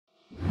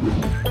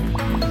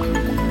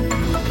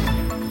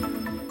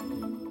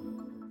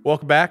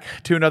Welcome back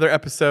to another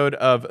episode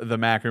of the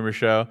Mac Rumor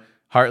Show.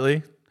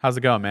 Hartley, how's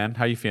it going, man?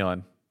 How you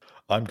feeling?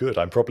 I'm good.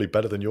 I'm probably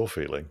better than you're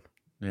feeling.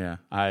 Yeah,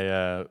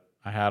 I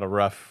had a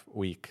rough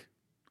week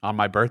on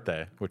my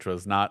birthday, which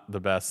was not the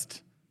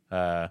best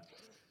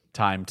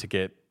time to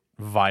get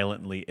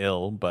violently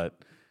ill,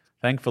 but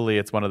thankfully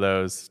it's one of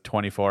those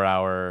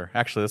 24-hour.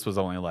 Actually, this was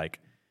only like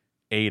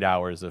 8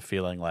 hours of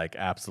feeling like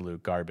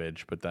absolute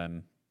garbage, but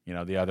then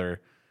the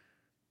other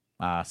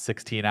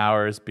 16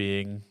 hours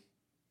being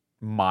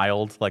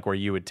mild, like where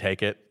you would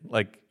take it.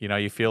 Like,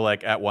 you feel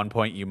like at one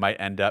point you might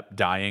end up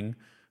dying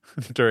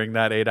during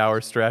that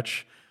 8-hour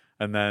stretch.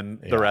 And then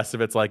the rest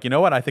of it's like, you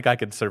know what? I think I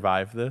could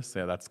survive this.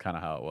 Yeah, that's kind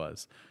of how it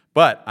was.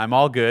 But I'm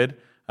all good.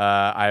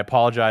 I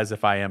apologize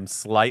if I am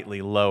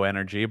slightly low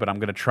energy, but I'm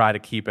going to try to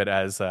keep it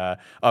as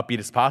upbeat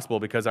as possible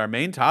because our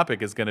main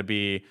topic is going to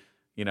be,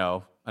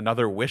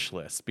 another wish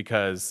list,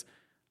 because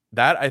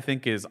that I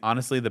think is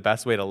honestly the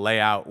best way to lay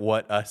out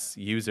what us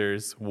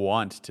users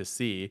want to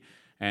see.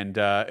 And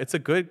it's a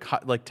good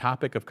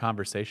topic of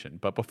conversation.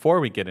 But before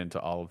we get into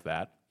all of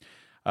that,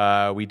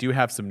 we do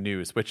have some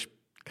news, which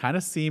kind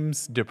of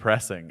seems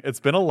depressing. It's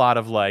been a lot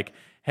of like,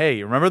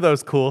 hey, remember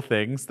those cool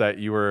things that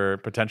you were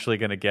potentially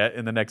going to get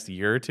in the next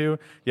year or two?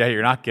 Yeah,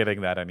 you're not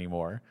getting that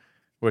anymore,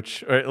 or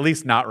at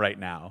least not right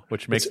now,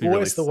 which makes me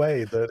really... It's always the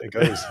way that it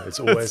goes. It's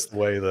always the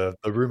way the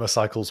rumor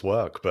cycles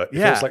work. But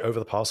it feels like over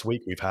the past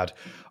week, we've had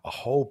a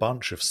whole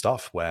bunch of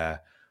stuff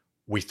where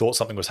we thought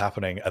something was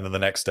happening, and then the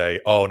next day,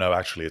 oh no,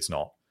 actually it's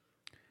not.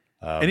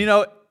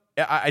 And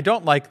I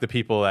don't like the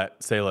people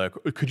that say like,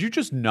 could you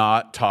just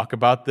not talk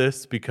about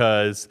this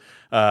because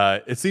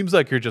it seems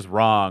like you're just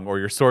wrong, or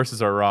your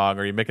sources are wrong,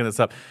 or you're making this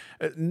up.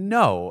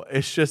 No,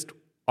 it's just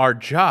our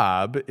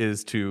job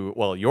is to,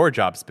 well, your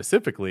job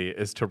specifically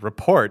is to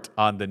report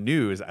on the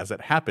news as it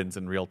happens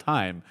in real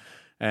time.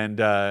 And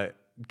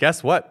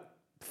guess what?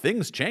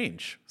 Things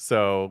change.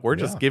 So we're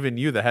just giving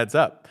you the heads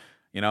up.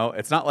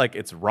 It's not like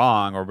it's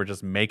wrong or we're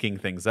just making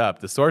things up.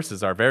 The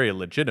sources are very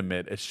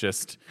legitimate. It's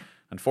just,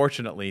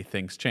 unfortunately,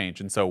 things change.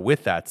 And so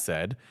with that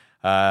said,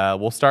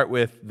 we'll start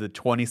with the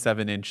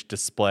 27-inch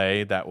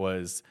display that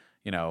was,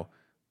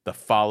 the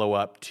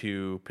follow-up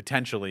to,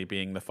 potentially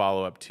being the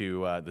follow-up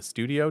to the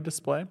studio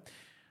display.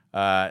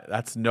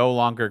 That's no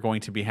longer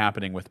going to be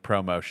happening with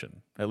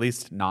ProMotion, at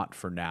least not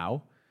for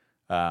now.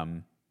 How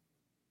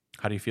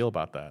do you feel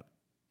about that?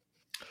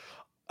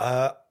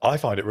 I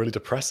find it really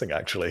depressing,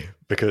 actually,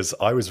 because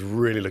I was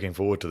really looking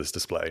forward to this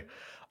display.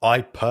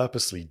 I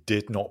purposely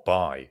did not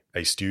buy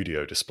a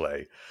studio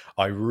display.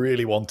 I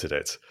really wanted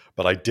it,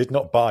 but I did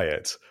not buy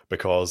it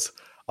because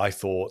I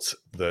thought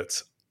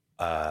that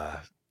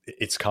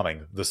it's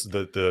coming.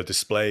 The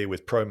display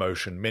with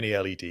ProMotion, Mini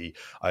LED.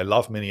 I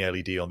love Mini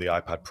LED on the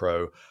iPad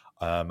Pro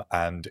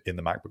and in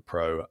the MacBook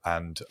Pro,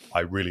 and I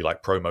really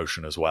like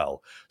ProMotion as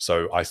well.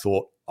 So I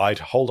thought I'll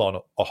hold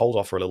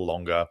off for a little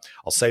longer.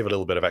 I'll save a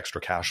little bit of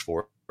extra cash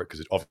for it because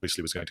it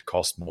obviously was going to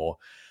cost more.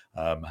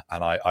 And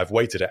I've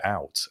waited it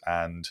out.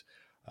 And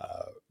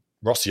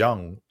Ross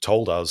Young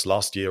told us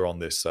last year on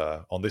this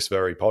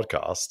very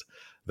podcast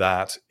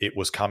that it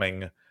was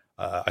coming.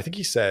 I think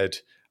he said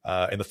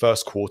in the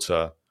first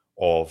quarter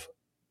of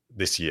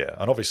this year.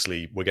 And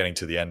obviously, we're getting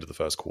to the end of the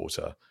first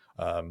quarter,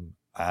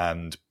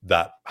 and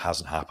that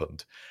hasn't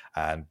happened.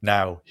 And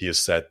now he has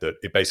said that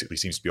it basically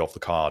seems to be off the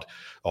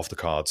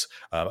cards.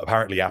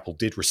 Apparently, Apple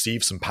did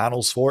receive some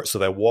panels for it, so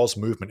there was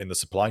movement in the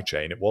supply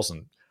chain. It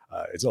wasn't.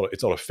 It's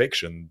not a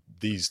fiction.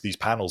 These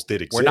panels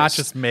did exist. We're not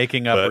just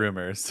making up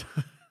rumors.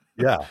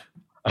 Yeah.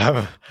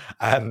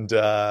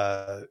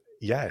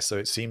 So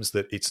it seems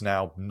that it's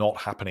now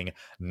not happening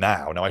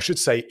now. Now, I should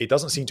say it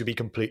doesn't seem to be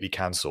completely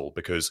cancelled,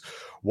 because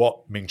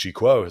what Ming-Chi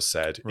Kuo has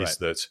said is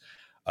that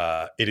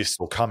it is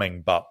still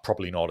coming, but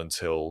probably not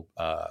until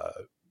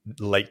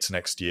late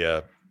next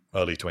year,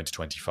 early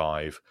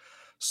 2025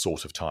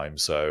 sort of time.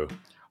 So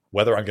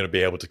whether I'm going to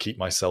be able to keep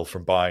myself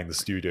from buying the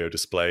studio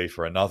display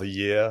for another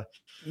year...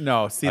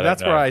 No, see,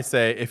 that's where I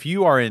say if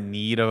you are in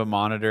need of a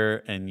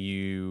monitor and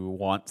you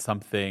want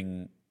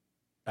something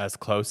as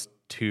close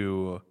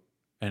to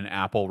an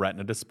Apple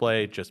Retina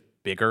display, just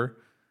bigger,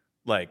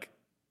 like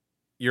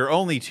your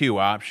only two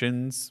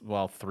options,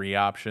 well, three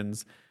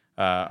options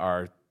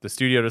are the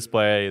Studio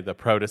display, the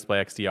Pro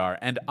Display XDR,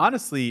 and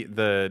honestly,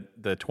 the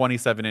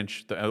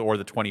 27-inch or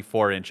the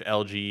 24-inch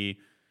LG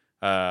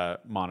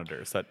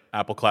monitors that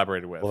Apple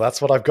collaborated with. Well, that's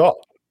what I've got.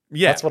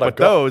 Yeah, that's what I've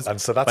got.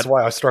 And so that's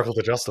why I struggle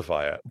to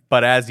justify it.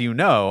 But as you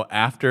know,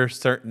 after a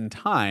certain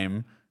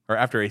time, or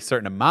after a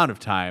certain amount of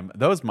time,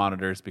 those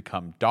monitors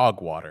become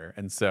dog water.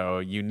 And so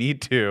you need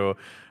to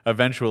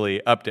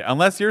eventually update,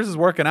 unless yours is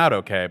working out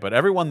okay. But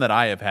everyone that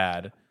I have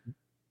had...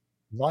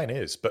 Mine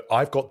is, but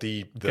I've got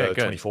the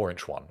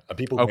 24-inch one. And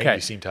people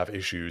mainly seem to have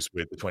issues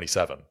with the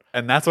 27.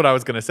 And that's what I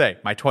was going to say.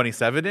 My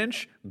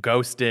 27-inch,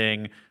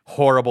 ghosting,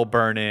 horrible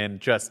burn-in,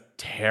 just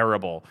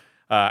terrible.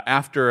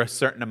 After a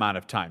certain amount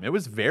of time. It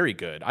was very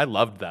good. I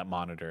loved that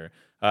monitor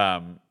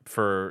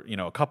for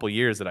a couple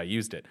years that I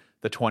used it.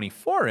 The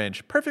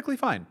 24-inch, perfectly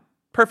fine.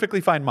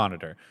 perfectly fine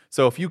monitor.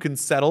 So if you can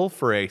settle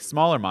for a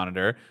smaller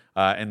monitor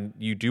and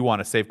you do want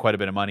to save quite a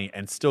bit of money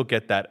and still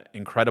get that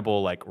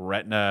incredible like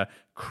Retina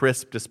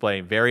crisp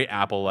display, very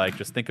Apple-like.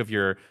 Just think of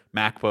your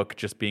MacBook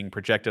just being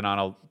projected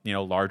on a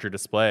larger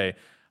display.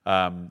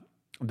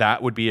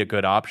 That would be a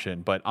good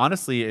option. But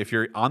honestly, if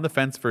you're on the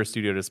fence for a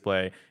studio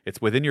display,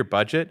 it's within your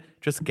budget.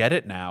 Just get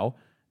it now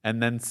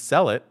and then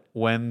sell it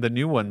when the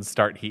new ones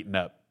start heating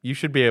up. You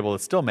should be able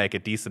to still make a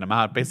decent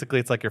amount. Basically,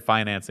 it's like you're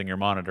financing your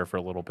monitor for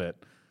a little bit.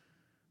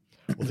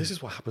 Well, this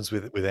is what happens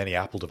with any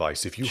Apple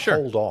device. If you Sure.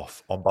 hold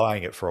off on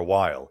buying it for a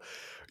while,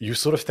 you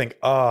sort of think,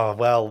 oh,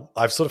 well,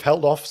 I've sort of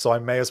held off, so I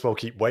may as well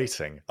keep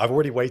waiting. I've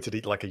already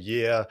waited like a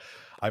year.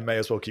 I may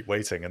as well keep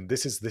waiting. And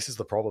this is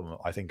the problem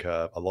I think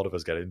a lot of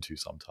us get into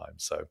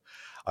sometimes. So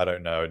I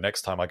don't know.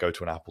 Next time I go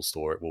to an Apple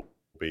store, it'll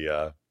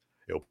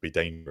be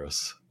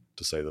dangerous,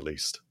 to say the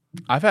least.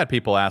 I've had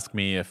people ask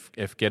me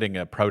if getting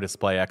a Pro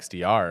Display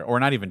XDR, or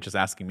not even just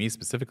asking me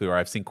specifically, or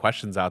I've seen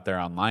questions out there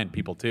online,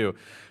 people too,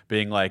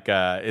 being like,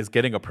 is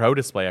getting a Pro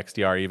Display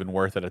XDR even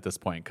worth it at this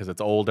point? Because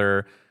it's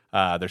older.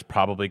 There's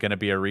probably going to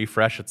be a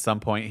refresh at some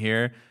point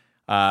here.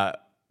 But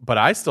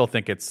I still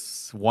think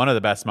it's one of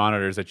the best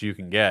monitors that you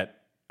can get.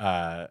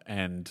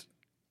 And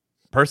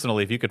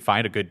personally, if you could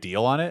find a good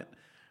deal on it,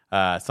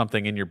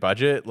 something in your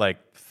budget,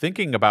 like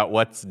thinking about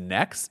what's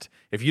next,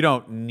 if you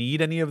don't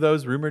need any of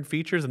those rumored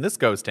features, and this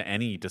goes to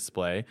any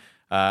display,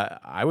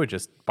 I would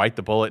just bite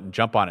the bullet and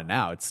jump on it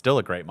now. It's still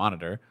a great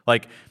monitor.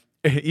 Like,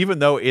 even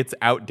though it's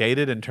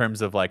outdated in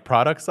terms of like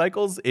product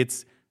cycles,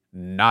 it's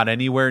not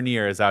anywhere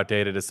near as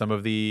outdated as some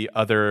of the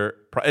other.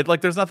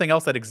 Like, there's nothing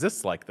else that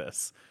exists like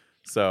this.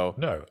 So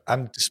no,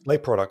 and display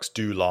products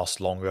do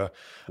last longer,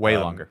 way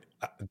longer.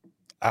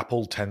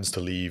 Apple tends to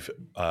leave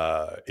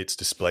its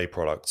display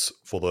products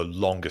for the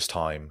longest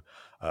time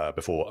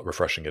before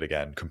refreshing it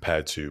again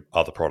compared to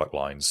other product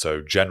lines. So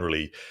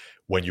generally,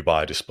 when you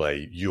buy a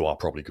display, you are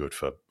probably good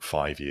for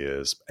 5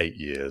 years, 8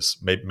 years,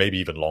 maybe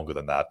even longer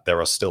than that. There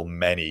are still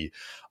many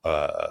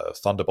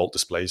Thunderbolt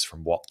displays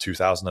from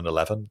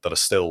 2011 that are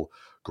still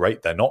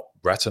great. They're not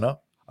Retina,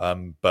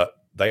 but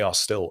they are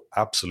still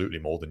absolutely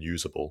more than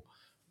usable.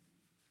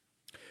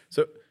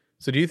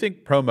 So do you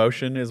think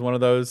ProMotion is one of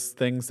those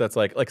things that's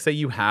like say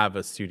you have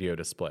a studio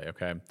display,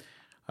 okay?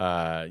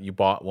 You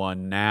bought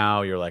one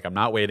now, you're like, I'm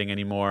not waiting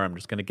anymore, I'm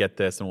just going to get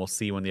this and we'll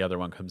see when the other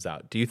one comes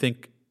out. Do you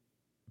think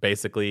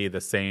basically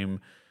the same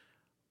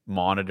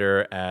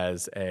monitor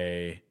as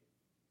a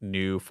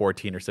new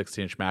 14 or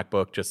 16-inch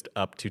MacBook, just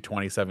up to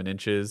 27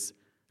 inches?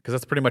 Because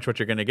that's pretty much what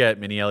you're going to get,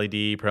 mini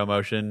LED,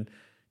 ProMotion.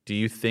 Do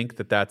you think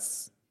that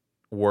that's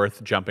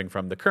worth jumping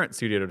from the current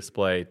studio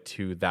display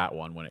to that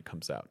one when it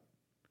comes out?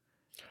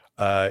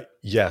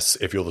 Yes,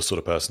 if you're the sort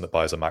of person that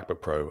buys a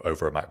MacBook Pro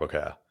over a MacBook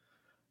Air.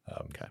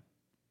 Okay.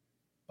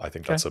 I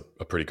think that's a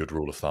pretty good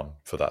rule of thumb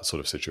for that sort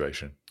of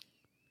situation.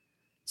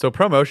 So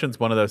ProMotion's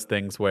one of those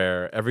things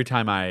where every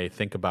time I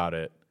think about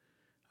it,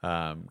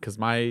 because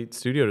my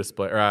studio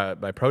display or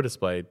my Pro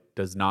display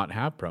does not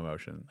have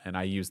ProMotion, and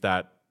I use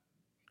that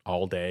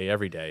all day,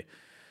 every day.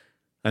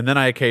 And then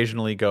I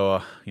occasionally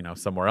go,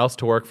 somewhere else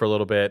to work for a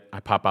little bit. I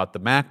pop out the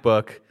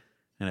MacBook,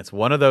 and it's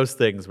one of those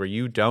things where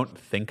you don't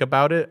think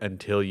about it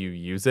until you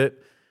use it.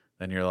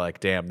 Then you're like,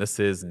 damn, this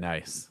is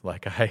nice.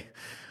 Like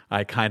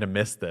I kind of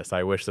miss this.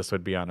 I wish this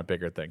would be on a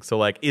bigger thing. So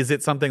like, is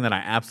it something that I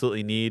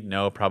absolutely need?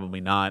 No,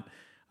 probably not.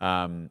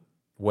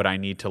 Would I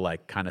need to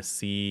like kind of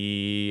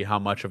see how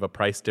much of a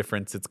price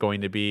difference it's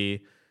going to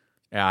be?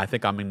 Yeah, I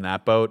think I'm in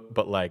that boat,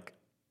 but like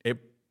it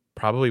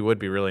probably would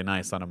be really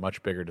nice on a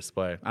much bigger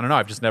display. I don't know.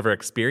 I've just never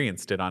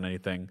experienced it on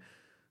anything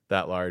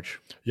that large.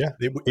 Yeah,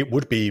 it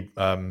would be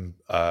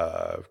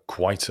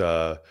quite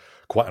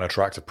an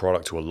attractive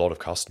product to a lot of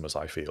customers,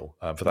 I feel,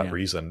 for that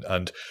reason.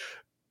 And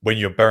when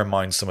you bear in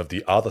mind some of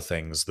the other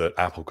things that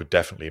Apple could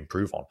definitely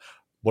improve on,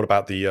 what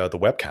about the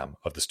webcam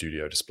of the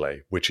studio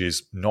display, which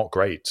is not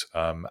great?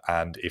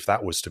 And if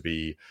that was to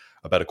be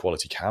a better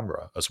quality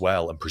camera as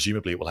well, and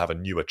presumably it will have a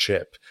newer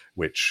chip,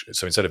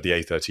 so instead of the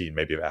A13,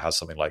 maybe if it has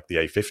something like the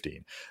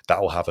A15, that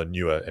will have a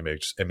newer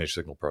image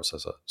signal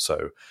processor.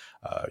 So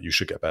you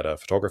should get better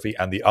photography.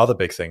 And the other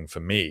big thing for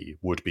me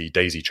would be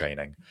daisy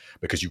chaining,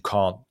 because you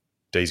can't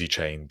daisy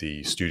chain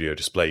the studio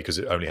display because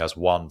it only has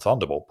one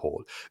Thunderbolt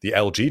port. The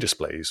LG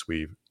displays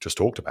we've just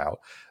talked about,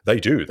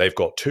 they've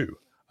got two.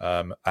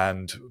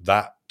 And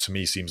that to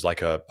me seems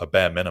like a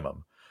bare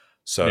minimum.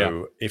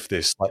 So if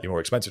this slightly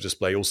more expensive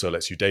display also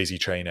lets you daisy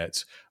chain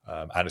it,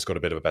 and it's got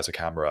a bit of a better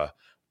camera,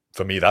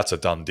 for me, that's a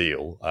done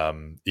deal,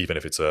 even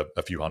if it's a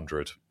few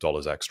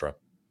 $100s extra.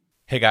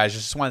 Hey guys,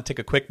 just want to take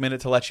a quick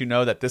minute to let you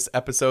know that this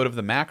episode of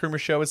the Mac Rumor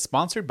Show is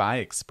sponsored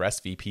by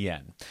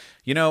ExpressVPN.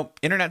 You know,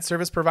 internet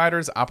service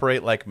providers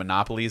operate like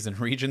monopolies in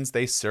regions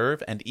they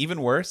serve, and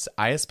even worse,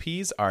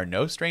 ISPs are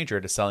no stranger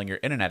to selling your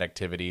internet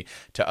activity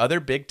to other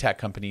big tech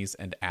companies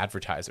and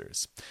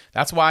advertisers.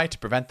 That's why, to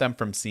prevent them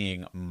from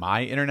seeing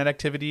my internet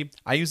activity,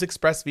 I use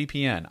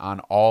ExpressVPN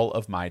on all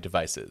of my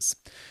devices.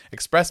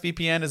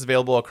 ExpressVPN is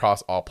available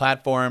across all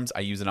platforms. I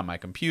use it on my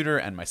computer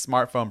and my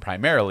smartphone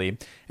primarily,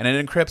 and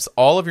it encrypts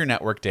all of your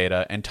network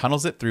data and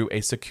tunnels it through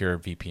a secure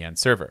VPN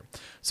server.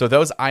 So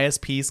those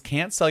ISPs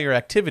can't sell your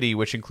activity,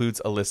 which includes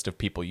a list of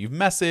people you've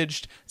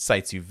messaged,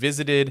 sites you've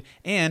visited,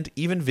 and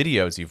even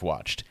videos you've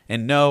watched.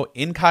 And no,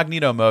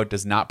 incognito mode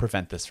does not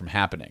prevent this from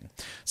happening.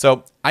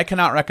 So I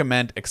cannot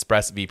recommend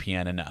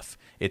ExpressVPN enough.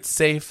 It's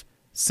safe,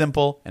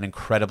 simple, and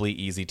incredibly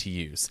easy to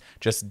use.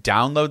 Just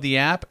download the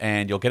app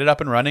and you'll get it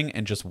up and running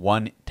in just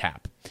one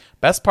tap.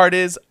 Best part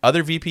is,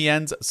 other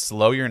VPNs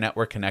slow your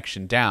network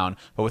connection down,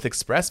 but with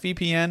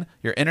ExpressVPN,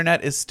 your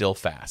internet is still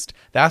fast.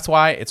 That's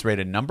why it's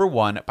rated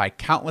 #1 by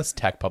countless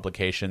tech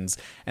publications,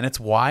 and it's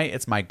why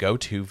it's my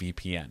go-to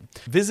VPN.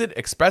 Visit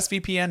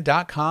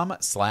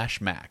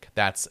expressvpn.com/Mac.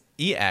 That's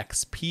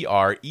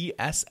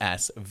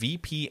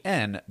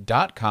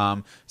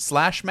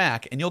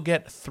expressvpn.com/Mac, and you'll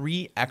get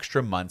 3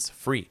 extra months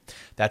free.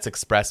 That's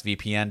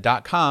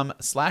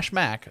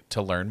expressvpn.com/Mac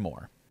to learn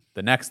more.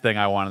 The next thing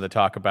I wanted to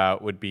talk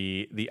about would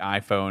be the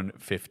iPhone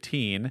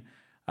 15.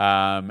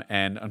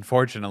 And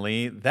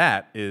unfortunately,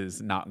 that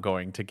is not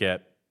going to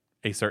get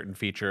a certain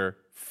feature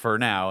for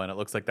now. And it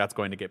looks like that's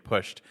going to get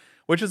pushed,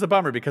 which is a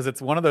bummer because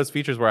it's one of those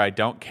features where I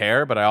don't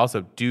care, but I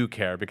also do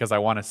care because I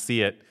want to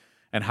see it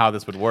and how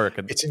this would work.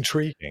 And It's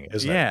intriguing,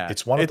 isn't it?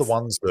 It's one of the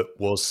ones that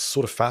was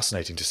sort of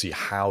fascinating to see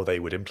how they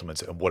would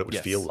implement it and what it would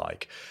feel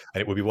like.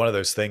 And it would be one of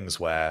those things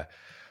where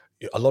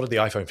a lot of the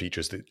iPhone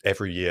features that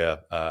every year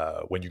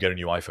when you get a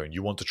new iPhone,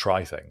 you want to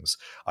try things.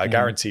 I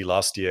guarantee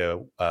last year,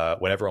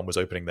 when everyone was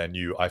opening their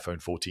new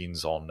iPhone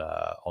 14s on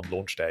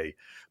launch day,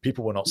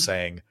 people were not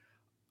saying,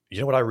 you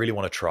know what I really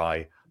want to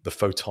try? The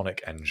photonic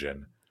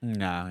engine.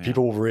 No, yeah.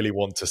 People really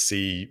want to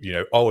see,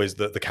 is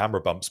the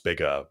camera bumps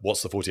bigger?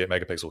 What's the 48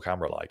 megapixel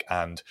camera like?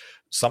 And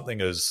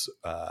something as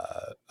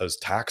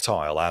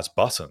tactile as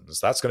buttons,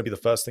 that's going to be the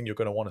first thing you're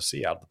going to want to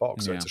see out of the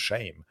box. So it's a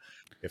shame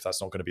if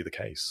that's not going to be the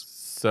case.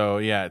 So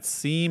yeah, it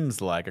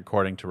seems like,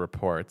 according to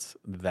reports,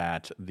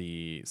 that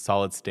the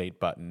solid state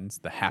buttons,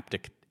 the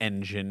haptic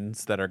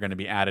engines that are going to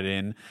be added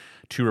in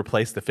to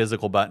replace the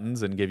physical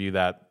buttons and give you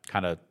that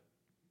kind of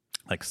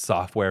like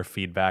software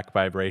feedback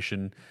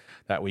vibration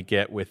that we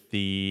get with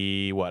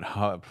the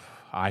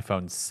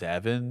iPhone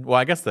 7. Well,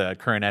 I guess the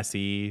current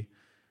SE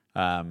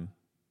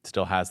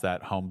still has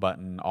that home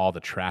button. All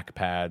the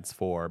trackpads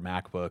for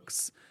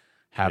MacBooks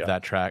have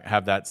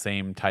that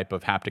same type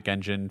of haptic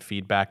engine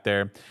feedback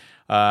there.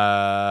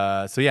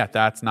 So yeah,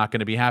 that's not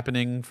going to be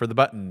happening for the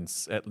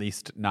buttons, at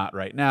least not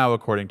right now,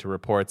 according to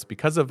reports,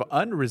 because of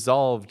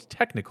unresolved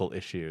technical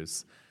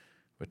issues,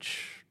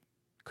 which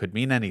could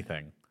mean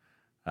anything.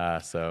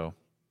 So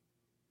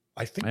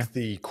I think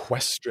the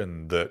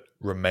question that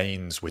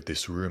remains with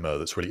this rumor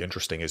that's really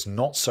interesting is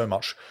not so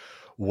much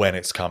when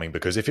it's coming,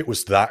 because if it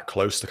was that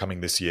close to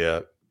coming this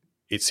year,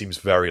 it seems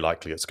very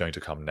likely it's going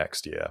to come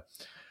next year.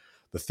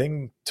 The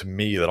thing to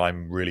me that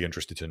I'm really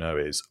interested to know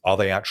is, are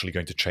they actually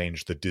going to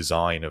change the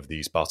design of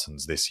these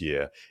buttons this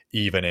year,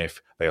 even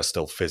if they are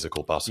still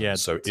physical buttons? Yeah,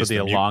 so the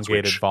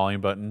elongated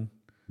volume button?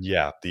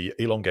 Yeah, the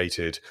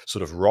elongated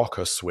sort of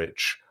rocker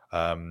switch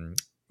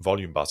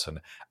volume button,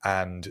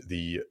 and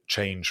the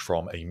change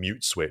from a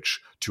mute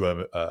switch to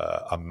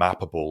a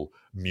mappable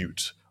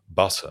mute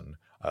button,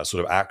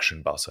 sort of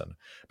action button,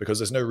 because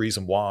there's no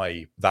reason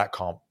why that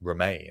can't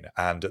remain.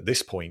 And at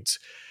this point,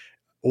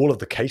 all of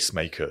the case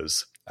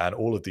makers and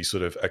all of these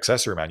sort of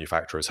accessory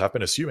manufacturers have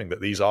been assuming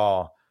that these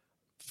are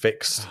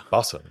fixed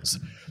buttons.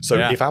 So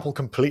if Apple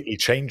completely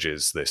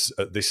changes this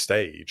at this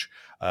stage,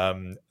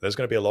 there's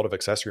going to be a lot of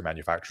accessory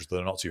manufacturers that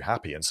are not too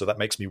happy. And so that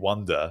makes me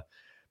wonder,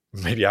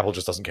 maybe Apple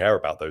just doesn't care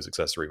about those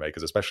accessory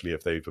makers, especially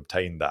if they've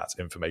obtained that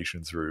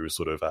information through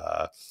sort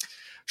of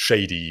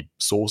shady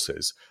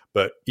sources.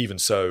 But even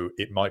so,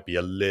 it might be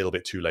a little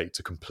bit too late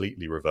to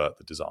completely revert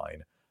the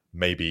design.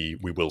 Maybe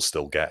we will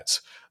still get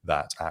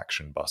that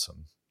action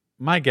button.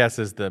 My guess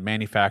is the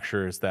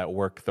manufacturers that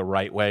work the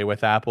right way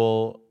with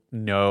Apple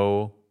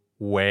know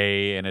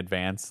way in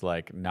advance,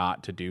 like,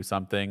 not to do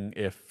something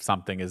if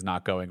something is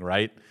not going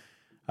right.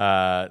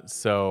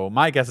 So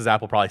my guess is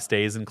Apple probably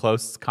stays in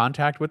close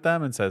contact with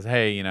them and says,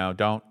 hey,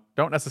 don't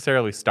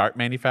necessarily start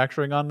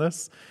manufacturing on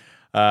this.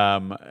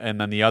 And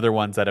then the other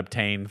ones that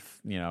obtain,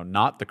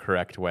 not the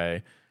correct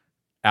way,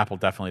 Apple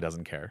definitely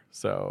doesn't care.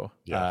 So,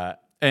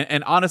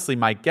 and honestly,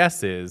 my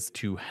guess is,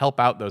 to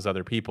help out those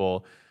other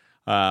people,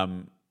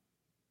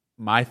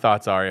 my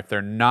thoughts are, if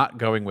they're not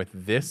going with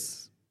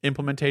this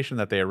implementation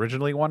that they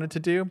originally wanted to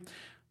do,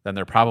 then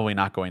they're probably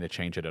not going to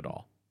change it at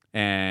all.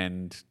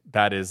 And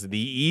that is the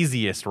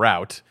easiest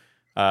route.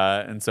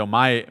 And so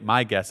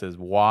my guess is,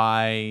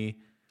 why,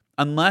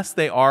 unless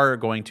they are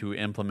going to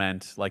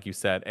implement, like you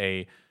said,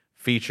 a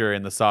feature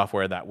in the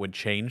software that would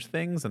change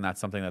things, and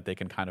that's something that they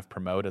can kind of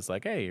promote as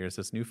like, hey, here's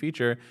this new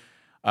feature,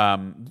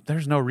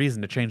 there's no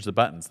reason to change the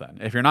buttons then.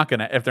 If they're not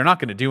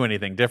gonna do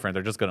anything different,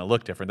 they're just gonna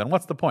look different. Then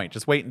what's the point?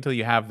 Just wait until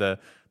you have the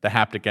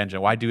haptic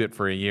engine. Why do it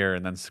for a year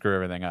and then screw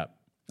everything up?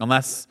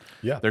 Unless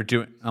they're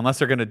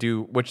gonna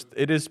do, which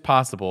it is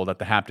possible that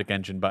the haptic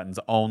engine buttons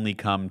only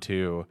come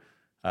to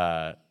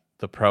the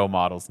Pro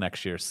models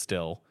next year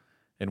still.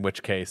 In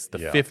which case, the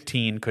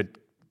 15 could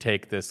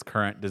take this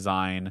current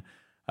design.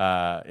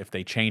 If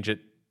they change it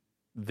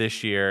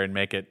this year and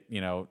make it,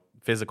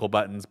 physical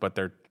buttons, but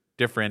they're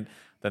different,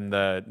 then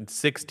the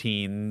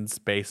 16's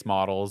base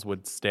models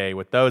would stay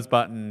with those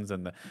buttons.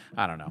 And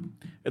I don't know.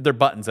 They're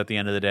buttons at the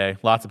end of the day.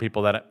 Lots of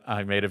people that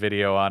I made a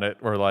video on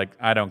it were like,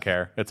 I don't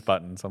care. It's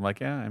buttons. I'm like,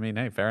 yeah, I mean,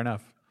 hey, fair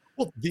enough.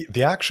 Well,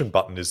 the action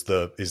button is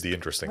the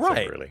interesting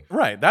thing, really.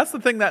 Right. That's the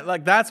thing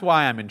that's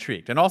why I'm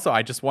intrigued. And also,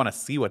 I just want to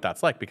see what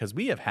that's like, because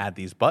we have had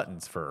these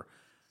buttons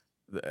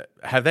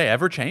have they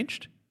ever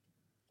changed?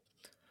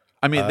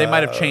 I mean, they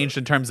might have changed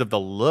in terms of the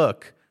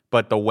look,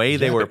 but the way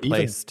they were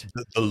placed.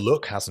 The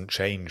look hasn't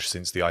changed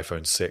since the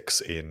iPhone 6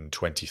 in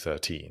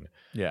 2013.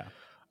 Yeah.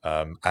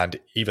 And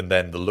even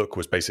then, the look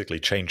was basically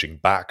changing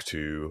back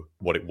to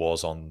what it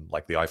was on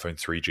like the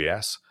iPhone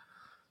 3GS.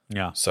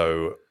 Yeah.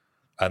 So,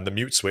 and the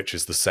mute switch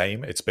is the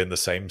same. It's been the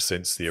same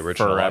since the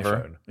original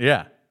iPhone.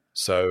 Yeah.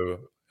 So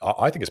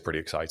I think it's pretty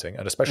exciting.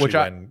 And especially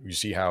when you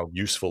see how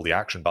useful the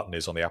action button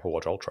is on the Apple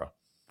Watch Ultra.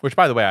 Which,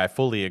 by the way, I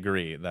fully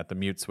agree that the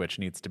mute switch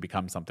needs to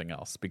become something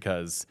else,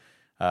 because,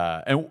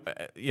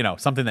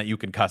 something that you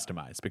can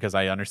customize, because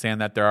I understand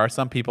that there are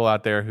some people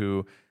out there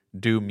who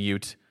do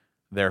mute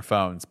their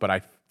phones, but I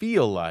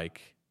feel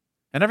like,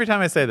 and every time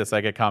I say this,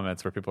 I get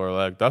comments where people are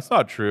like, that's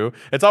not true.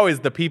 It's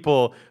always the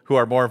people who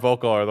are more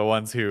vocal are the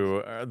ones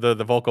who are the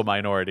vocal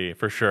minority,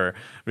 for sure,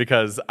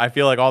 because I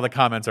feel like all the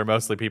comments are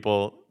mostly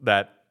people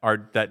that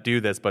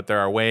do this, but there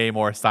are way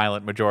more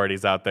silent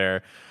majorities out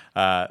there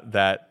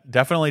that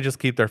definitely just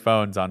keep their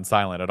phones on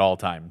silent at all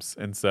times.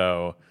 And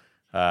so,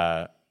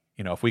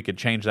 if we could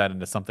change that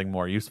into something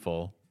more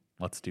useful,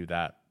 let's do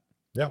that.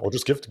 Yeah, or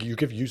just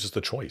give users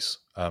the choice.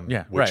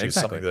 Which is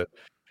something that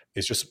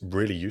is just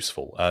really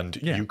useful. And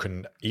you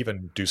can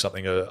even do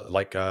something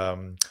like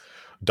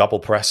double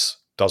press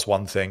does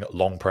one thing,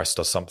 long press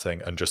does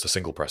something, and just a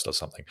single press does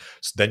something.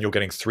 So then you're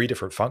getting 3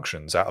 different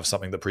functions out of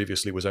something that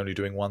previously was only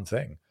doing one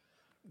thing.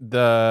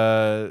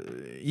 I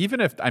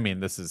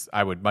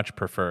would much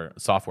prefer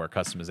software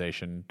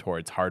customization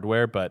towards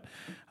hardware, but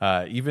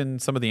even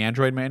some of the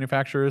Android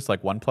manufacturers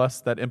like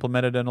OnePlus that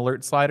implemented an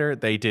alert slider,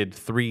 they did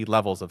 3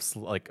 levels of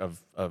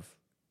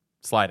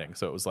sliding.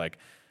 So it was like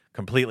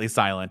completely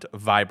silent,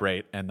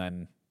 vibrate, and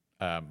then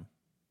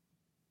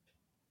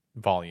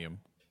volume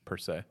per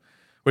se,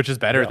 which is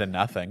better than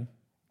nothing,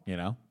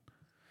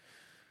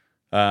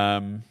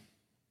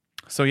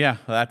 So yeah,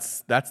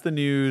 that's the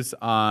news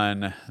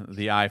on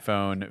the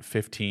iPhone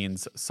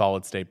 15's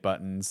solid state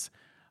buttons.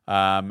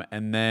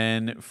 And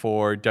then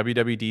for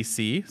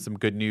WWDC, some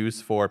good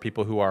news for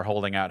people who are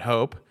holding out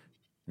hope,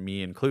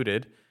 me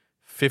included.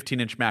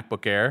 15-inch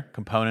MacBook Air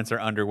components are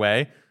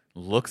underway.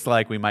 Looks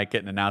like we might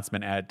get an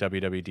announcement at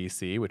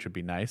WWDC, which would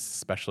be nice,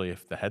 especially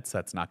if the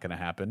headset's not going to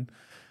happen.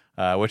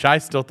 Which I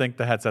still think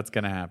the headset's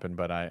going to happen,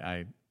 but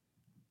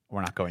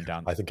we're not going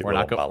down. I think we're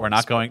not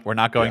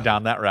going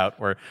down that route.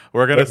 We're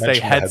going to say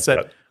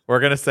headset. We're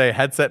going to say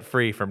headset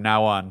free from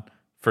now on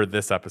for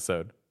this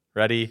episode.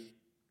 Ready?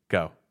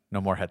 Go.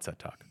 No more headset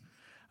talk.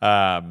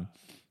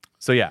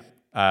 So yeah,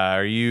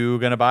 are you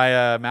going to buy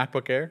a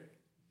MacBook Air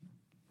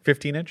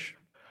 15-inch?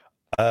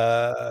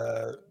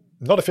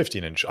 Not a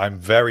 15-inch. I'm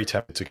very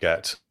tempted to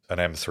get an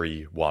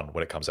M3 one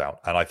when it comes out,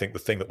 and I think the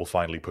thing that will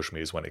finally push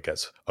me is when it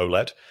gets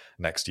OLED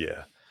next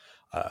year.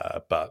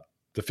 But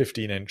the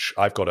 15-inch,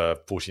 I've got a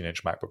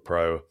 14-inch MacBook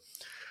Pro.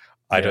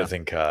 I don't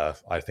think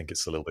I think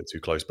it's a little bit too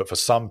close. But for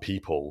some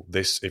people,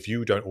 if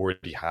you don't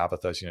already have a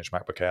 13-inch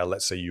MacBook Air,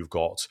 let's say you've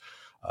got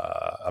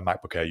a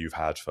MacBook Air you've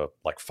had for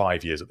like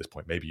 5 years at this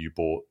point. Maybe you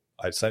bought,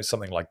 I'd say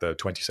something like the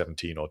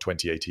 2017 or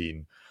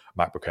 2018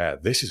 MacBook Air.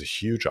 This is a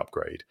huge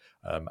upgrade,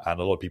 and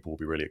a lot of people will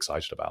be really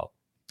excited about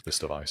this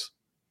device.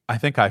 I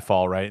think I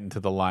fall right into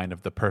the line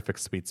of the perfect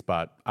sweet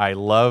spot. I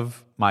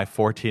love my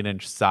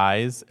 14-inch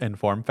size and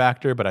form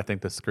factor, but I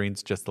think the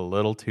screen's just a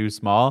little too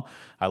small.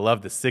 I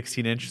love the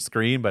 16-inch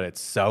screen, but it's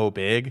so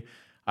big.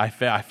 I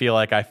feel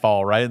like I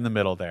fall right in the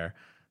middle there.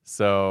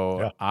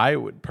 So I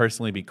would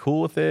personally be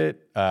cool with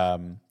it.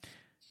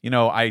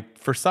 I,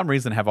 for some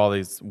reason, have all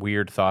these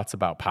weird thoughts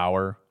about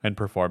power and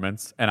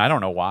performance, and I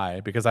don't know why,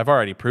 because I've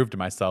already proved to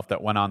myself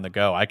that when on the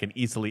go, I can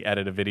easily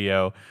edit a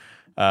video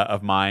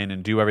of mine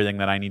and do everything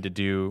that I need to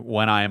do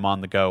when I am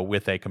on the go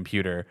with a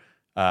computer.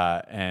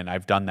 And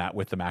I've done that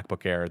with the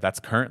MacBook Air that's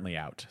currently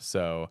out.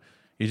 So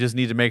you just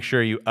need to make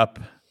sure you up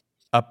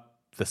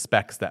the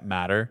specs that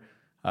matter,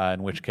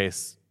 in which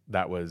case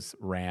that was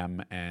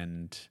RAM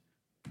and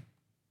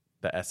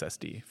the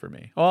SSD for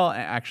me. Well,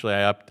 actually,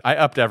 I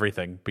upped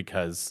everything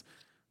because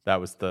that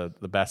was the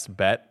best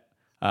bet.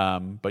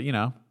 But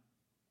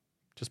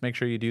just make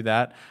sure you do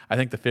that. I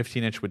think the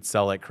 15-inch would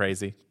sell like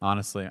crazy,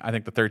 honestly. I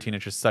think the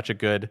 13-inch is such a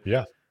good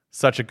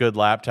such a good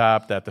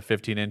laptop that the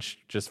 15-inch,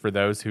 just for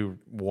those who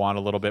want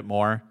a little bit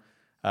more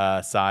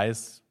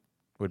size,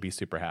 would be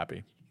super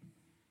happy.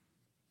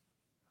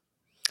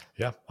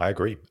 Yeah, I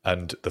agree.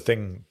 And the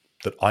thing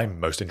that I'm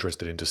most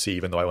interested in to see,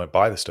 even though I won't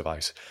buy this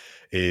device,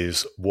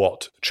 is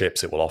what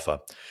chips it will offer.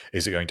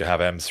 Is it going to have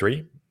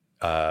M3,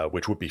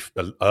 which would be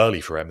early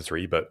for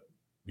M3, but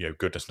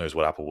goodness knows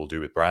what Apple will do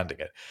with branding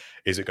it.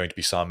 Is it going to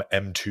be some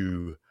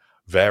M2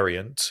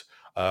 variant,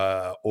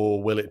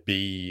 or will it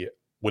be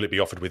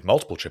offered with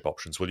multiple chip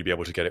options? Will you be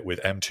able to get it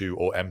with M2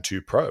 or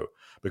M2 Pro?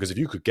 Because if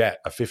you could get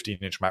a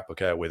 15-inch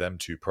MacBook Air with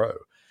M2 Pro,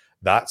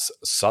 that's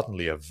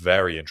suddenly a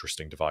very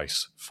interesting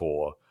device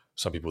for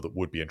some people that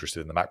would be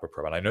interested in the MacBook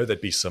Pro. And I know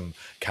there'd be some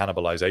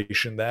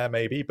cannibalization there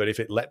maybe, but if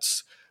it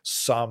lets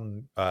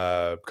some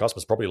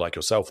customers, probably like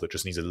yourself, that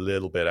just needs a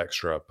little bit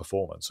extra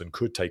performance and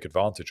could take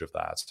advantage of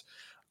that,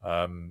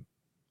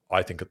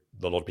 I think a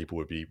lot of people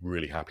would be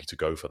really happy to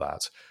go for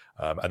that.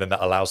 And then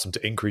that allows them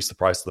to increase the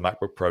price of the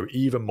MacBook Pro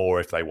even more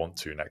if they want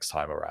to next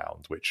time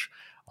around, which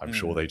I'm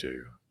sure they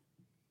do.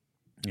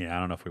 Yeah, I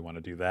don't know if we want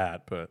to do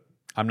that, but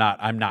I'm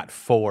not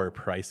for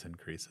price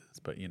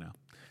increases, but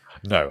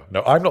No,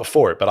 I'm not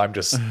for it, but I'm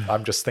just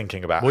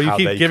thinking about well, you how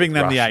keep they giving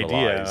could them the idea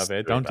rationalize of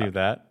it. doing Don't do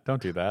that.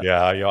 Don't do that.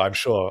 Yeah, I'm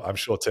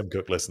sure Tim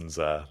Cook listens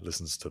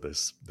to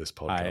this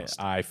podcast.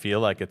 I feel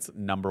like it's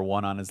number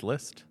one on his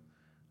list.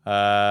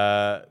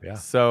 Yeah.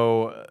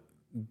 So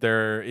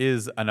there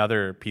is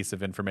another piece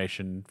of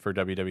information for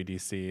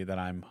WWDC that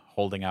I'm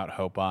holding out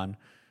hope on.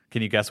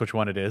 Can you guess which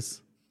one it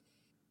is?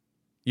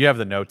 You have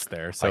the notes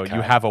there, so you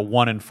have a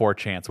 1 in 4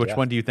 chance. Which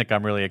one do you think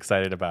I'm really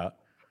excited about?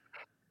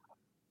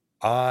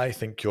 I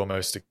think you're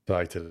most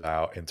excited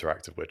about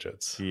interactive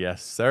widgets.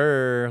 Yes,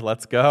 sir.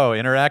 Let's go.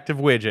 Interactive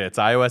widgets,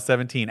 iOS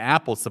 17.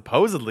 Apple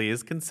supposedly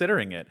is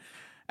considering it.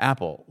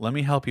 Apple, let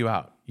me help you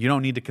out. You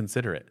don't need to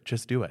consider it.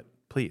 Just do it,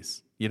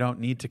 please. You don't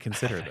need to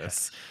consider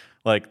this.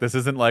 Like, this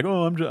isn't like,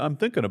 oh, I'm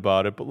thinking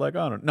about it, but like,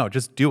 I don't know.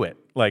 Just do it.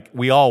 Like,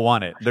 we all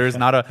want it. There's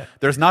not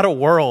a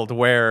world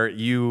where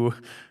you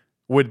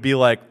would be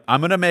like, I'm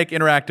going to make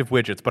interactive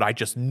widgets, but I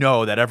just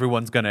know that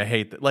everyone's going to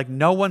hate it. Like,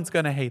 no one's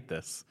going to hate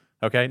this.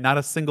 Okay? Not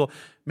a single,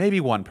 maybe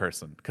one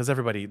person, because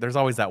there's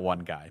always that one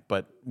guy,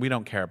 but we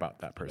don't care about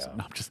that person.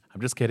 Yeah. No,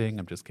 I'm just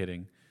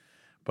kidding.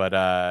 But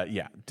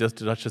yeah,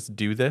 let's just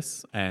do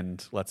this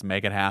and let's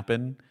make it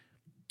happen.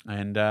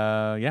 And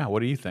yeah,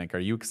 what do you think? Are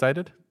you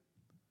excited?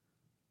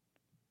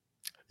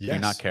 Yes, do you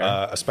not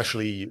care?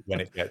 Especially when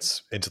it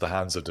gets into the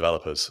hands of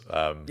developers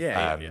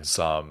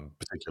some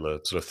particular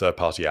sort of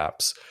third-party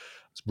apps.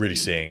 Really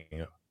seeing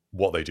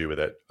what they do with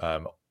it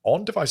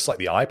on devices like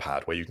the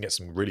iPad, where you can get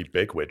some really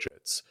big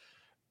widgets.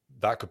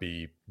 That could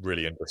be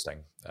really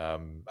interesting,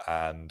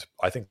 and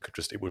I think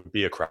just it would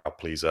be a crowd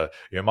pleaser.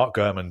 Mark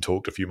Gurman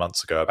talked a few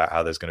months ago about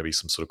how there's going to be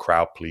some sort of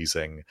crowd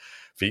pleasing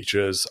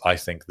features. I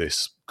think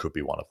this could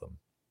be one of them.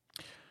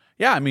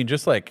 Yeah, I mean,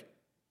 just like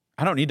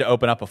I don't need to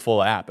open up a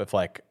full app if,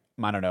 like,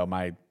 I don't know,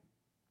 my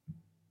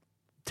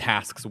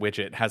tasks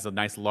widget has a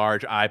nice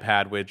large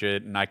iPad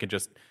widget, and I can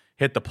just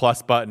hit the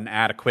plus button,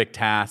 add a quick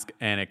task,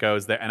 and it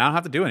goes there. And I don't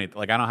have to do anything.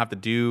 Like, I don't have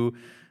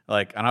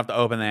to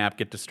open the app,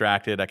 get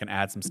distracted. I can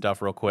add some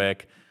stuff real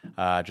quick.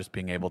 Just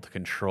being able to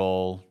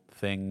control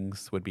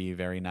things would be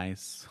very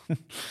nice.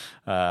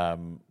 I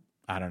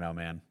don't know,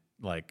 man.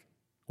 Like,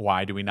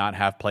 why do we not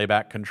have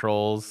playback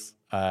controls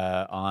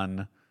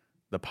on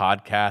the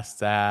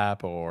podcasts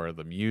app or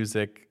the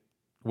music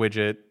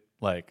widget?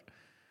 Like,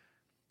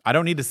 I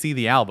don't need to see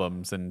the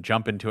albums and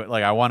jump into it.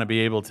 Like, I want to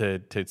be able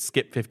to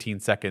skip 15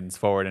 seconds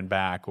forward and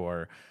back,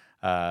 or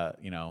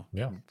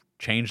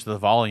change the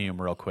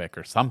volume real quick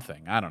or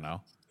something. I don't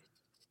know.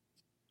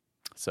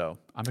 So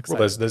I'm excited.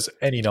 Well, there's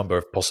any number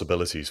of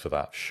possibilities for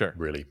that. Sure.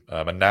 Really.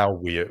 And now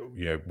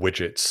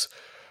widgets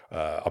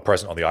are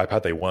present on the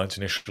iPad. They weren't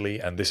initially,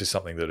 and this is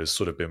something that has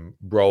sort of been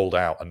rolled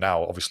out, and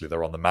now obviously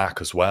they're on the Mac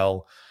as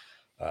well.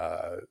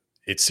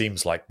 It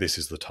seems like this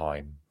is the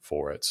time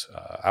for it.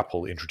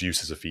 Apple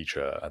introduces a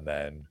feature and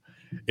then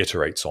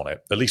iterates on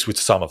it, at least with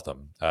some of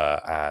them.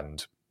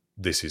 And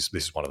this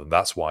is one of them.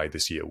 That's why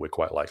this year we're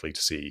quite likely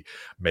to see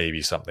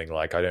maybe something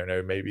like, I don't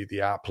know, maybe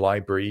the app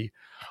library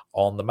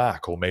on the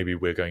Mac, or maybe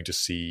we're going to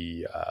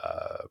see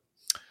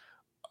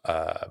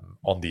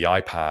on the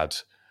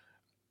iPad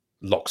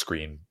lock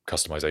screen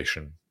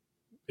customization.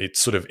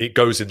 It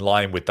goes in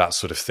line with that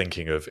sort of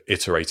thinking of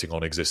iterating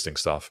on existing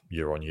stuff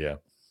year on year.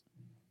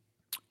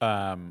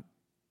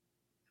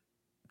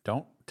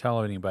 Don't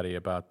tell anybody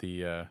about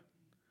the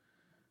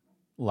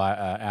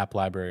app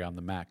library on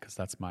the Mac, because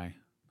that's my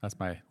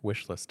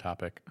Wishlist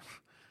topic.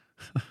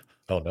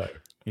 Oh no!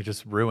 You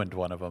just ruined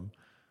one of them.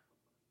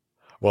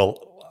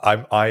 Well,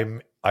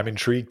 I'm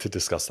intrigued to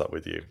discuss that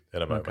with you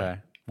in a moment. Okay.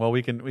 Well,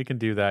 we can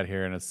do that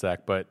here in a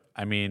sec. But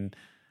I mean,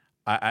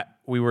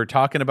 we were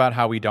talking about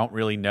how we don't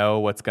really know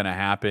what's going to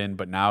happen,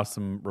 but now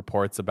some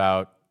reports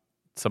about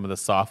some of the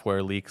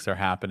software leaks are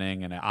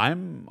happening, and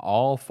I'm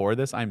all for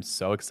this. I'm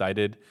so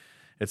excited.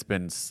 It's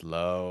been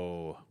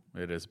slow.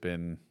 It has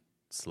been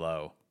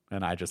slow,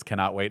 and I just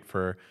cannot wait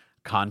for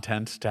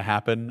content to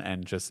happen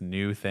and just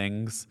new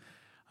things.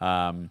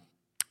 Um,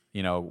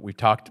 we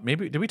talked,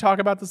 maybe, did we talk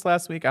about this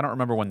last week? I don't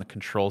remember when the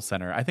control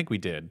center, I think we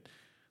did.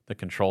 The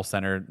control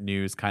center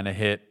news kind of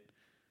hit.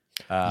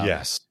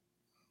 Yes.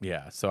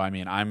 Yeah. So, I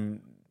mean,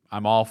 I'm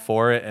all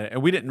for it.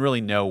 And we didn't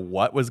really know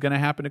what was going to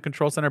happen to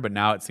control center, but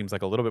now it seems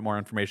like a little bit more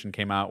information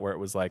came out where it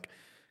was like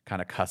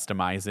kind of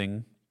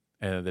customizing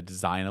the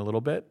design a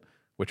little bit,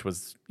 which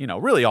was,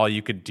 really all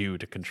you could do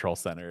to control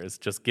center is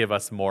just give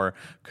us more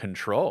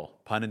control,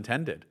 pun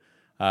intended.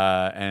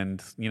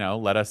 And,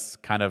 let us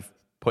kind of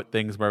put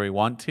things where we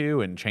want to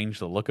and change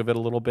the look of it a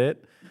little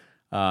bit.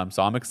 So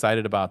I'm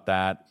excited about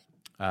that.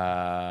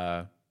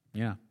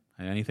 Yeah.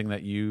 Anything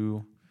that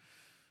you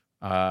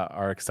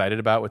are excited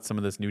about with some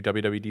of this new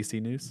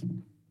WWDC news?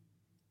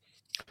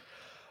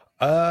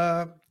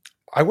 I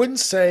wouldn't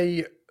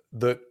say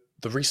that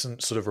the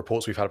recent sort of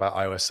reports we've had about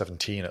iOS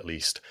 17, at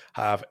least,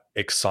 have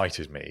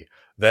excited me.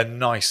 They're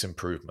nice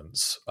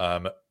improvements.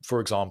 For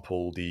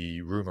example,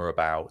 the rumor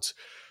about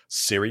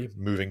Siri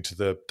moving to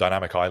the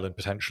dynamic island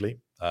potentially.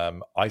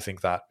 I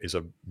think that is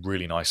a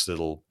really nice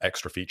little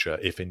extra feature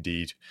if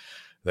indeed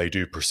they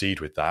do proceed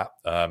with that.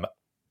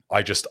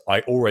 I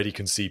already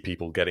can see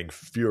people getting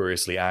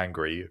furiously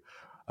angry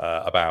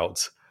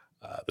about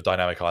the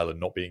dynamic island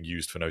not being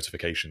used for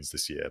notifications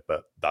this year,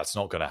 but that's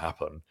not going to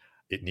happen.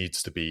 It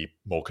needs to be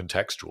more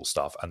contextual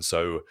stuff. And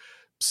so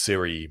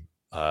Siri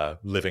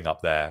living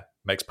up there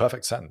makes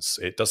perfect sense.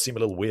 It does seem a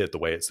little weird the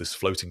way it's this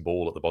floating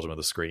ball at the bottom of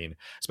the screen,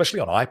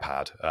 especially on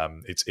iPad.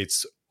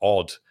 It's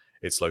odd,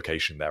 its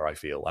location there, I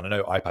feel. And I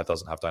know iPad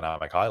doesn't have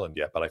dynamic island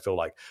yet, but I feel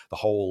like the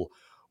whole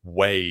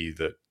way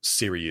that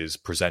Siri is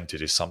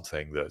presented is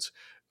something that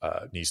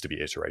needs to be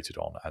iterated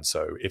on. And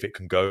so if it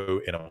can go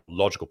in a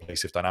logical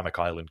place, if dynamic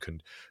island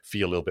can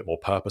feel a little bit more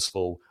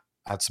purposeful,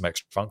 add some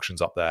extra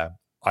functions up there,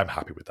 I'm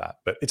happy with that.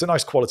 But it's a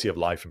nice quality of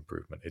life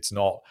improvement. It's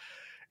not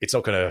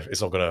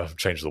gonna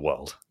change the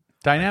world.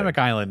 Dynamic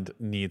island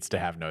needs to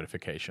have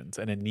notifications,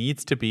 and it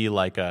needs to be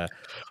like a.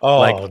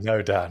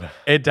 No, Dan.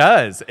 It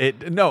does.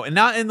 No,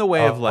 not in the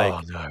way of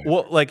like. No.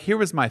 Well, like here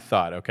was my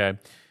thought. Okay,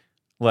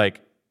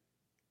 like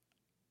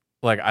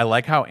I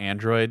like how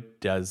Android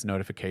does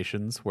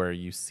notifications where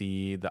you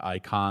see the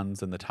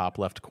icons in the top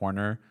left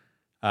corner,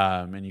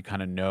 and you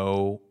kind of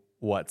know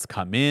what's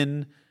come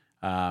in.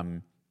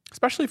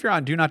 Especially if you're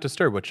on Do Not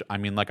Disturb, which I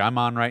mean, like I'm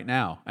on right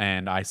now,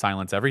 and I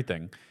silence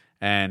everything.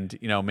 And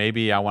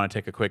maybe I want to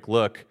take a quick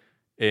look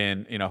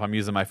in, if I'm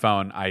using my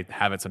phone, I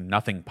have it so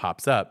nothing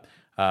pops up.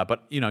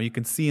 But you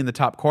can see in the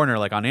top corner,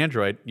 like on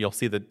Android, you'll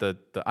see the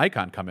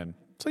icon come in,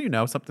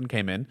 so something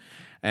came in,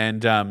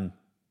 and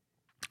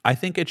I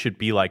think it should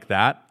be like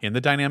that in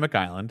the dynamic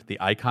island. The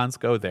icons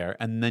go there,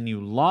 and then you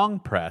long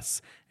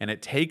press, and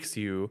it takes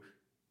you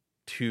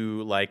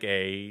to like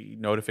a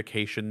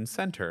notification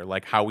center,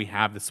 like how we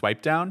have the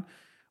swipe down,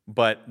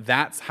 but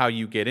that's how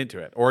you get into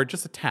it, or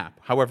just a tap,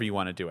 however you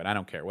want to do it. I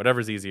don't care,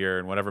 whatever's easier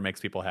and whatever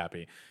makes people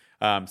happy.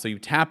 So you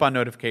tap on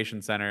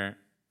notification center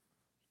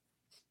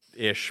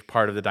ish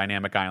part of the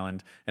dynamic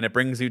island, and it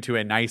brings you to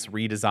a nice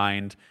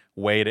redesigned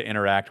way to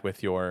interact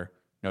with your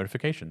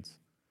notifications.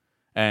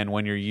 And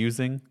when you're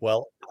using,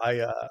 well,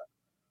 go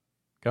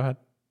ahead.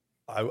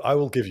 I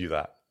will give you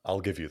that.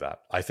 I'll give you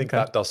that. I think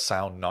that does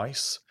sound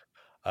nice.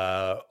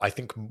 I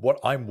think what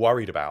I'm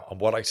worried about and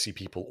what I see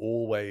people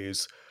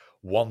always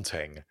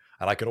wanting,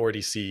 and I can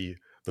already see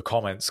the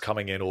comments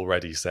coming in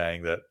already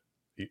saying that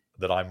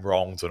I'm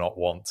wrong to not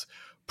want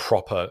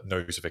proper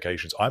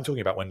notifications. I'm talking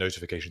about when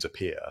notifications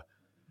appear.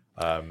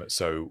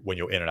 So when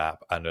you're in an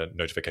app and a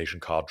notification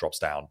card drops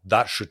down,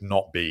 that should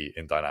not be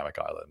in Dynamic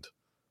Island.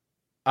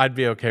 I'd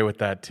be okay with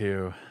that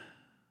too.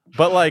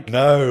 But like,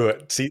 no,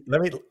 see,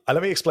 let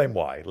me explain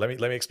why. Let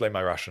me explain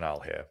my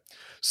rationale here.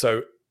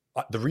 So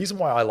the reason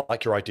why I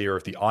like your idea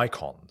of the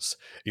icons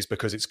is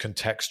because it's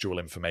contextual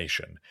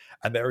information,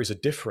 and there is a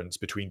difference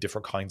between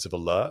different kinds of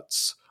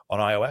alerts on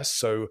iOS.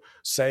 So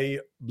say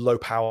low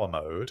power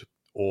mode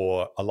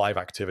or a live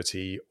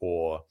activity,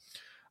 or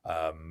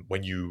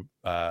when you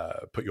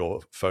put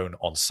your phone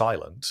on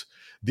silent,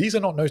 these are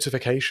not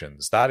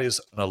notifications. That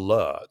is an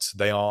alert.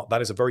 That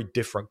is a very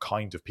different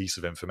kind of piece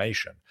of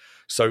information.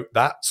 So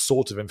that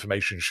sort of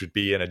information should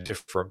be in a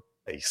different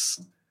place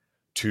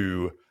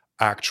to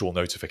actual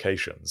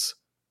notifications.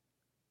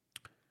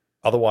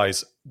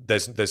 Otherwise,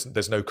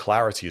 there's no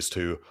clarity as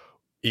to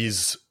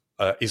is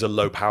a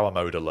low power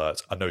mode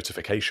alert a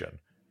notification.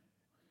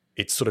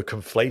 It's sort of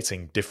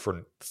conflating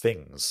different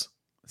things.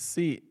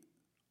 See,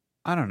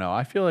 I don't know.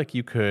 I feel like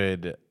you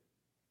could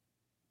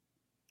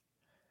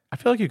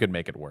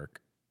make it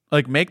work.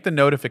 Like make the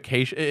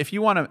notification if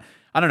you want to.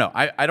 I don't know.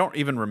 I don't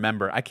even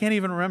remember. I can't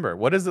even remember.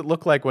 What does it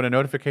look like when a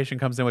notification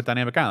comes in with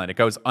Dynamic Island? It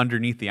goes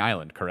underneath the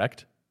island,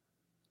 correct?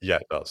 Yeah,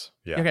 it does.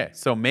 Yeah. Okay,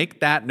 so make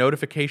that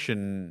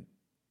notification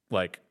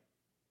like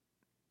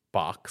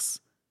box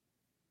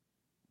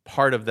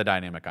part of the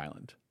Dynamic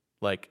Island.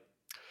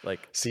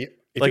 See,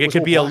 like it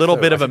could be a little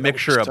bit of a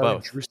mixture of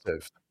both.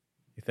 Intrusive.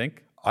 You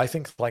think? I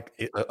think like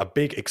a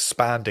big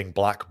expanding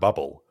black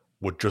bubble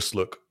would just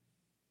look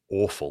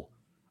awful,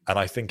 and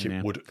I think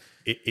it would.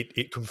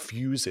 It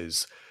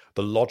confuses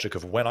the logic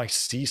of when I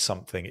see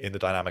something in the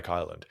dynamic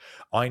island,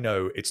 I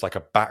know it's like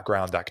a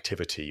background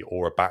activity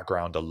or a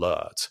background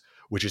alert,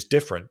 which is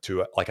different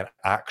to like an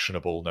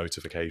actionable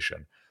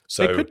notification.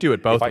 They So could do it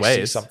if both I see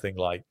ways. something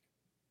like,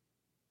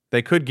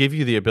 They could give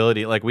you the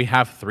ability, like we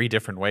have 3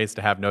 different ways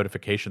to have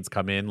notifications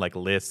come in, like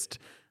list,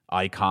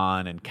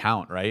 icon, and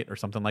count, right? Or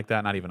something like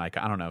that. Not even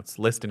icon. I don't know. It's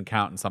list and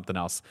count and something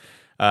else.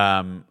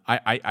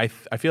 I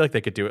feel like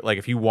they could do it. Like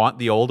if you want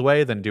the old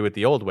way, then do it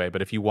the old way.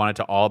 But if you want it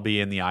to all be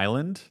in the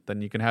island,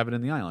 then you can have it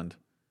in the island.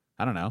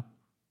 I don't know.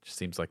 Just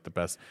seems like the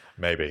best.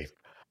 maybe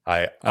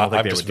I don't think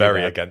I'm they just would do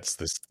very that.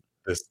 against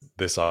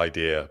this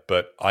idea,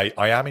 but I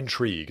am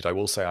intrigued. I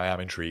will say I am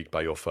intrigued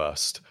by your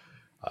first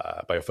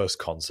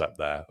concept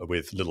there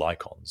with little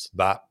icons.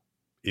 That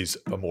is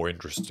a more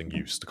interesting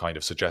use to kind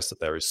of suggest that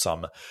there is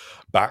some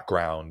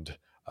background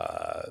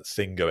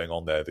thing going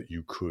on there that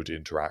you could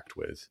interact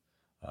with.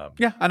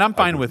 Yeah, and I'm I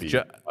fine would with be,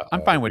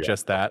 I'm I fine would with be up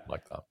just for that. something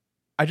like that.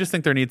 I just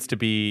think there needs to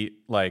be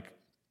like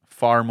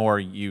far more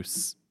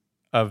use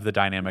of the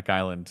dynamic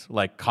island,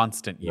 like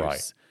constant use.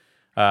 Right.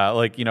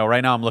 Like,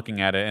 right now I'm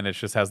looking at it and it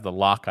just has the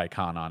lock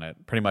icon on it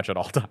pretty much at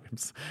all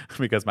times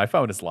because my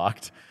phone is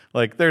locked.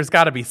 Like, there's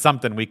got to be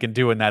something we can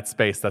do in that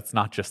space that's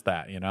not just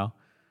that,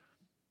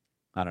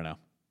 I don't know.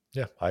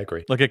 Yeah, I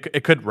agree. Like,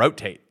 it could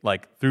rotate,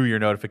 like, through your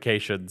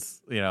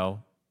notifications,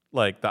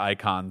 like the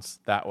icons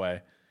that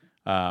way.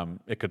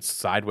 It could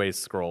sideways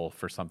scroll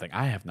for something.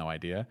 I have no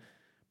idea.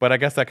 But I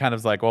guess that kind of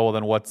is like, well,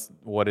 then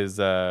what is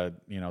the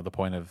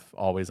point of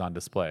always on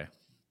display?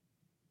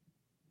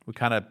 We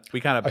kind of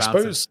I bounce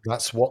suppose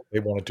that's what they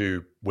want to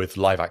do with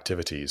live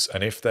activities.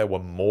 And if there were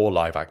more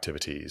live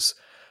activities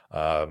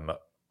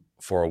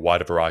for a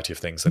wider variety of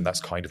things, then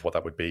that's kind of what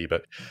that would be.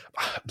 But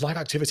live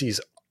activities,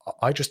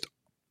 I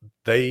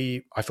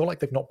feel like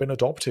they've not been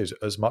adopted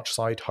as much as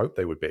I'd hoped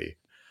they would be.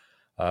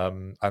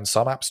 And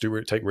some apps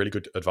do take really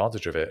good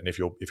advantage of it. And if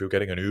you're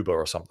getting an Uber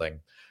or something,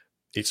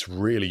 it's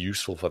really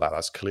useful for that.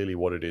 That's clearly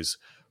what it is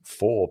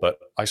for. But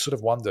I sort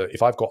of wonder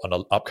if I've got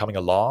an upcoming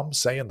alarm,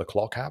 say in the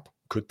clock app,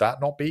 could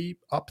that not be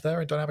up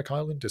there in Dynamic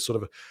Island? Is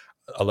sort of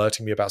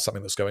alerting me about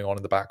something that's going on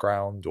in the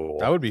background, or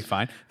that would be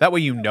fine. That way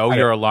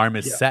your alarm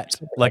is set.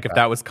 something Like if that.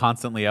 that was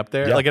constantly up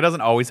there, Yeah. like it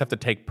doesn't always have to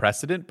take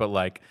precedent, but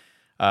like,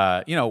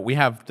 we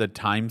have the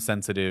time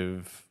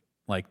sensitive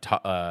like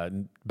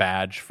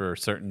badge for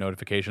certain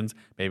notifications.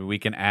 Maybe we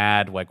can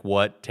add like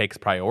what takes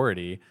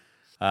priority.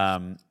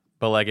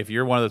 But like if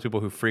you're one of those people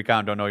who freak out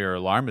and don't know your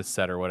alarm is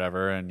set or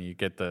whatever, and you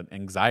get the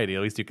anxiety,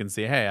 at least you can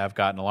see, hey, I've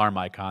got an alarm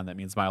icon. That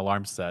means my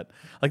alarm's set.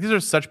 Like these are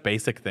such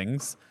basic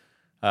things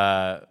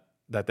that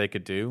they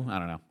could do. I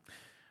don't know.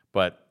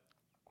 But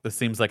this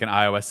seems like an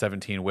iOS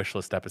 17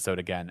 wishlist episode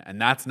again.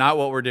 And that's not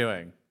what we're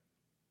doing.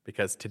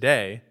 Because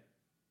today,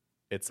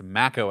 it's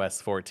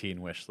macOS 14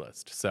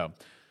 wishlist. So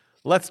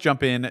let's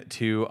jump in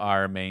to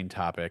our main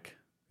topic,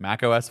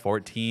 macOS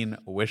 14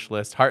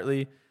 wishlist.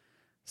 Hartley,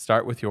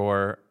 start with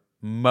your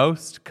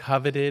most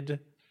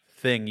coveted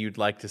thing you'd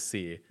like to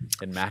see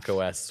in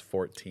macOS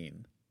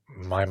 14.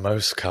 My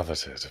most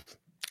coveted.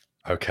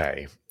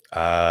 Okay.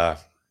 I'm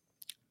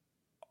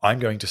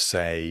going to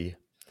say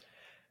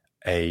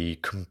a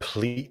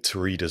complete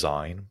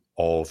redesign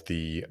of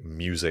the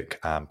music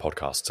and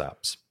podcasts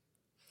apps.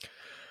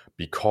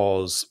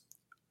 Because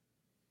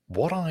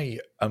what I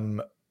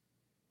am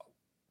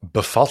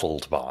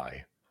befuddled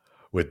by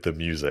with the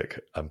music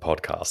and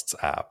podcasts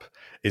app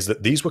is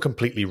that these were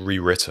completely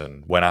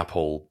rewritten when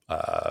Apple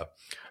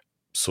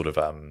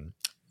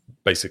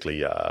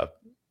basically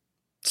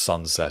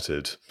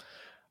sunsetted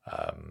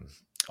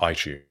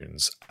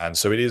iTunes, and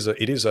so it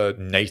is a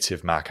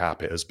native Mac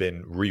app. It has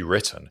been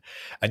rewritten,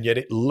 and yet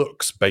it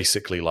looks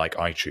basically like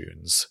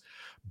iTunes,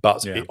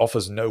 but it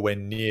offers nowhere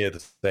near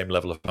the same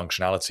level of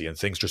functionality, and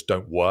things just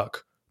don't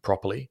work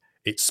properly.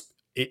 It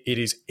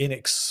is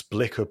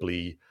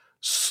inexplicably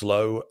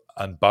slow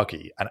and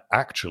buggy, and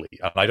actually,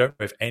 and I don't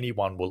know if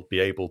anyone will be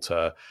able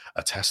to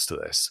attest to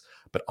this,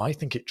 but I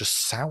think it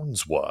just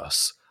sounds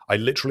worse. I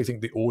literally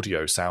think the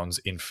audio sounds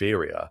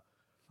inferior.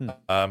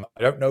 I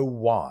don't know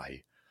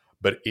why,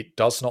 but it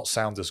does not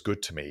sound as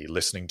good to me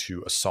listening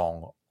to a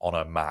song on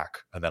a Mac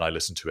and then I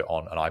listen to it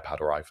on an iPad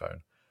or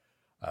iPhone.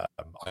 I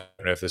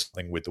don't know if there's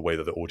something with the way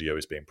that the audio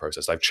is being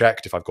processed. I've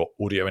checked if I've got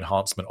audio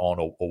enhancement on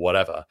or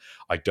whatever.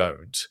 I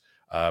don't.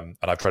 And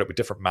I've tried it with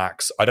different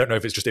Macs. I don't know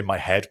if it's just in my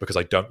head because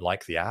I don't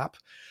like the app,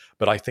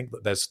 but I think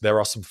that there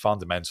are some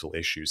fundamental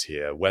issues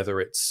here. Whether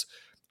it's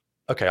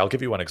okay, I'll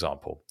give you one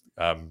example.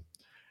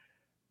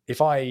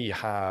 If I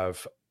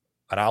have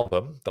an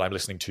album that I'm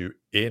listening to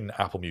in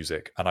Apple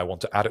Music and I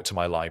want to add it to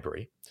my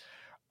library,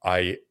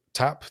 I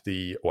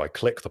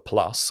click the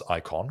plus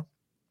icon,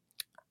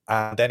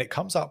 and then it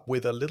comes up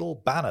with a little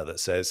banner that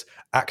says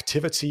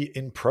activity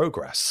in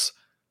progress.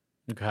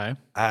 Okay.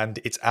 And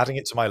it's adding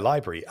it to my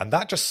library, and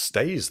that just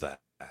stays there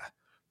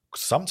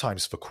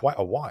sometimes for quite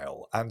a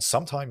while, and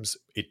sometimes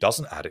it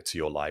doesn't add it to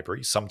your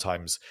library.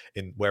 Sometimes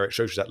in where it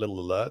shows you that little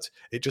alert,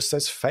 it just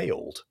says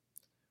failed.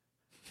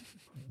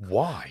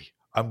 Why?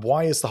 And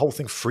why is the whole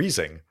thing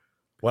freezing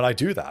when I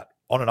do that?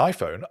 On an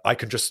iPhone, I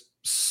can just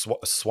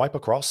swipe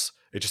across,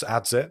 it just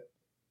adds it,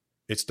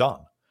 it's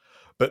done.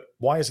 But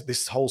why is it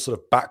this whole sort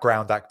of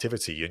background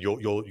activity? And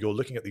you're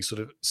looking at these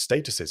sort of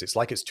statuses. It's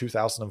like it's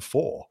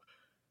 2004.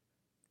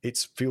 It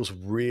feels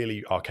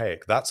really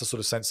archaic. That's the sort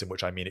of sense in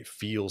which I mean it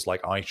feels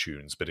like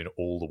iTunes, but in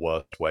all the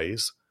worst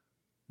ways.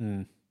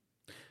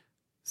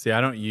 See, I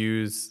don't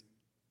use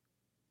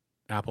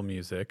Apple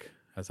Music,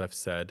 as I've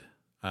said.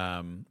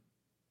 I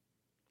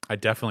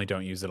definitely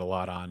don't use it a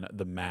lot on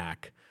the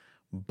Mac.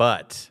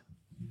 But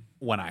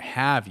when I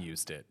have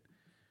used it,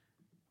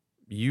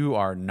 you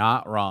are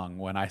not wrong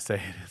when I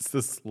say it's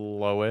the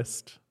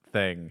slowest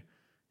thing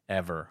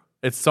ever.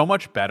 It's so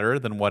much better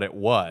than what it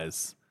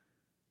was.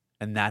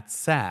 And that's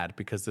sad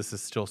because this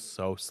is still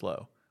so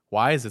slow.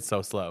 Why is it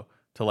so slow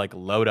to like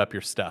load up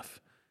your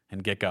stuff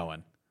and get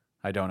going?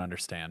 I don't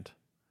understand.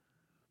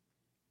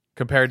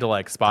 Compared to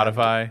like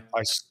Spotify.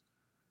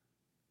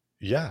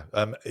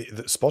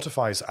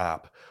 Spotify's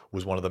app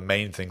was one of the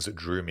main things that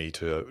drew me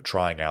to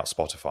trying out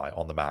Spotify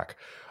on the Mac.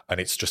 And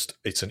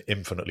it's an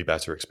infinitely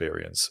better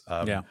experience.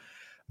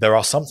 There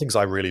are some things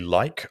I really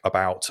like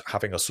about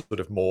having a sort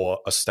of more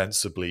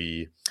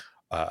ostensibly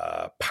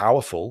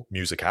powerful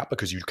music app,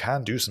 because you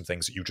can do some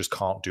things that you just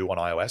can't do on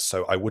iOS.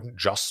 So I wouldn't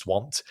just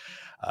want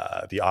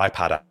the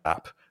iPad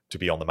app to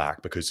be on the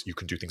Mac, because you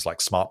can do things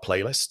like smart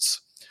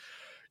playlists.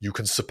 You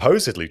can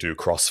supposedly do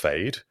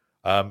crossfade,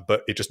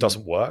 but it just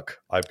doesn't work.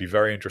 I'd be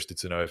very interested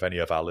to know if any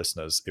of our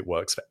listeners, it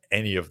works for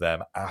any of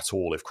them at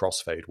all, if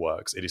crossfade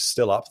works. It is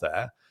still up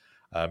there.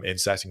 In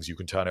settings, you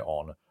can turn it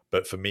on.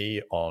 But for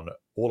me, on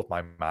all of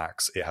my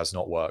Macs, it has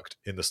not worked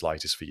in the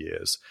slightest for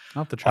years.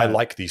 I'll have to try I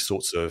like these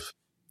sorts of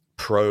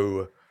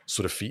pro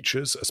sort of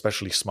features,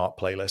 especially smart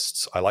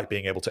playlists. I like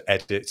being able to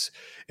edit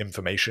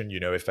information.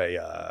 You know, if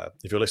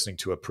you're listening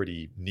to a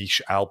pretty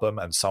niche album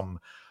and some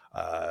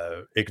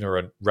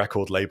ignorant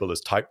record label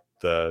has typed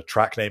the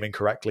track name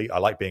incorrectly, I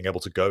like being able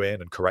to go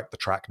in and correct the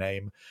track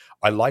name.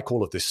 I like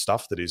all of this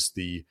stuff that is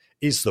the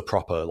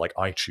proper like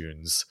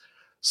iTunes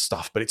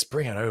stuff, but it's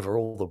bringing over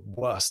all the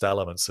worst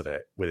elements of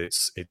it with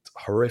its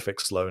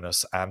horrific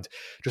slowness and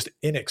just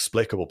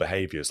inexplicable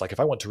behaviors. Like if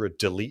I want to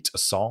delete a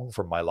song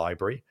from my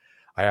library,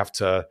 I have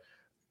to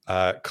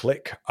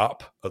click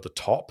up at the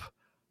top.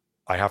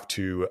 I have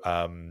to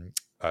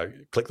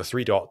click the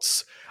three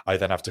dots. I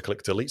then have to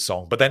click delete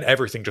song, but then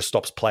everything just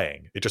stops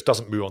playing. It just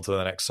doesn't move on to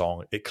the next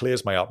song. It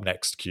clears my up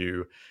next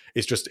queue.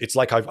 It's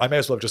like I may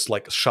as well have just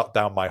like shut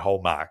down my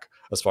whole Mac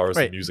as far as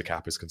the music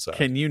app is concerned.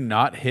 Can you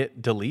not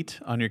hit delete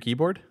on your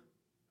keyboard?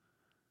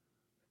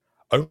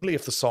 Only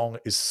if the song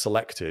is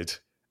selected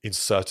in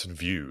certain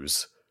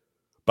views,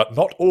 but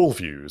not all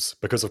views,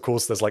 because of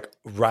course there's like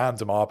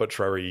random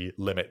arbitrary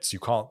limits. You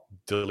can't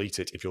delete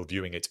it if you're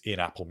viewing it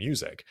in Apple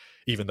Music,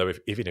 even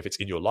if it's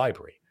in your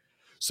library.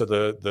 So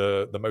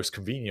the most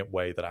convenient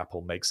way that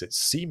Apple makes it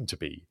seem to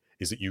be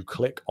is that you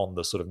click on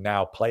the sort of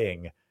now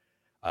playing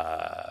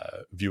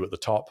view at the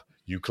top,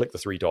 you click the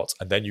three dots,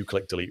 and then you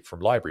click delete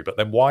from library. But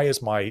then why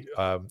is my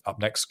up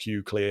next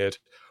queue cleared?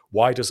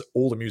 Why does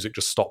all the music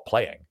just stop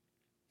playing?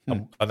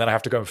 And then I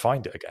have to go and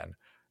find it again.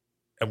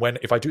 And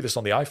if I do this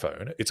on the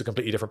iPhone, it's a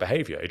completely different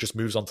behavior. It just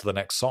moves on to the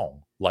next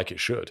song like it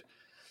should.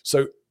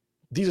 So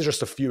these are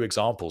just a few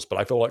examples, but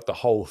I feel like the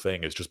whole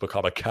thing has just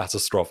become a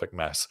catastrophic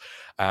mess.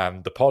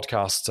 And the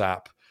podcasts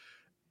app,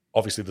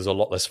 obviously there's a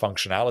lot less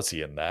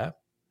functionality in there.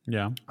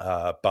 Yeah.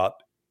 But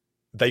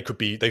they should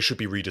be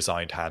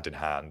redesigned hand in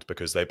hand,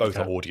 because they both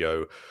are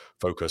audio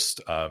focused.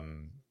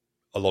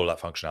 A lot of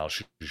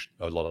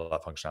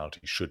that functionality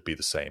should be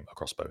the same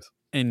across both.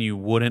 And you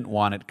wouldn't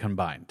want it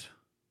combined?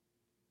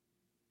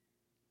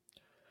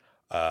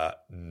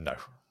 No.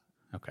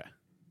 Okay.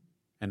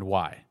 And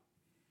why?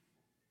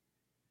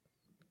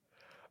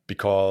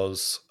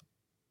 Because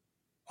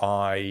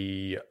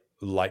I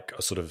like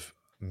a sort of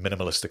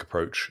minimalistic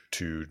approach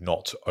to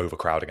not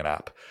overcrowding an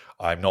app.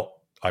 I'm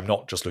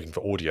not just looking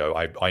for audio.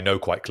 I know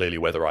quite clearly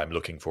whether I'm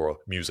looking for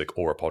music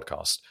or a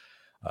podcast.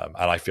 And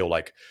I feel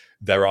like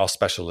there are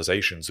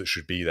specializations that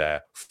should be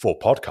there for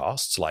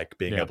podcasts, like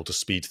being able to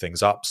speed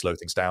things up, slow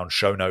things down,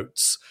 show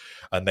notes.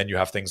 And then you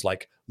have things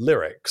like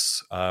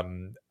lyrics,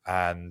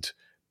 and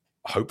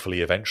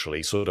hopefully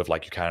eventually, sort of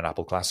like you can in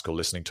Apple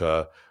Classical,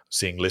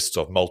 seeing lists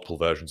of multiple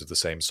versions of the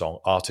same song,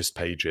 artist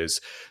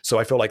pages. So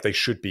I feel like they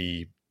should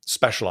be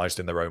specialized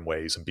in their own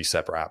ways and be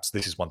separate apps.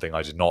 This is one thing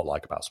I did not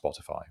like about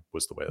Spotify,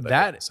 was the way that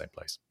they're in the same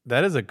place.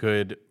 That is a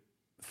good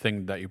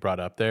thing that you brought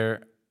up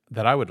there,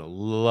 that I would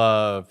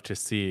love to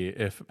see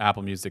if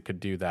Apple Music could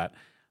do that.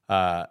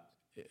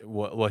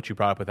 What you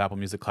brought up with Apple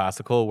Music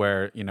Classical,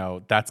 where, you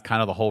know, that's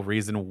kind of the whole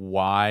reason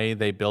why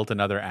they built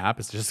another app,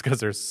 is just because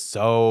there's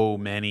so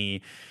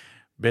many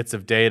bits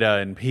of data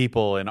and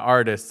people and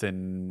artists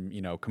and,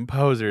 you know,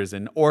 composers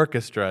and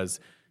orchestras,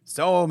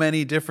 so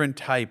many different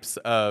types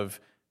of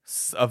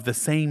the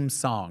same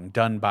song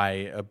done by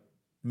a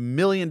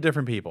million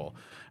different people.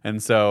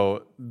 And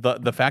so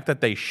the fact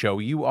that they show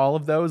you all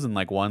of those in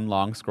like one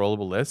long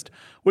scrollable list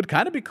would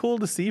kind of be cool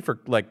to see for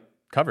like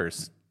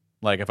covers.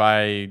 Like if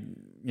I,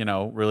 you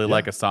know, really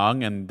like a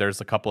song and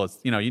there's a couple of,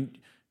 you know,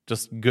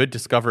 just good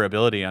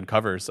discoverability on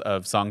covers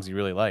of songs you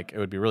really like. It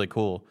would be really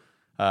cool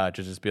to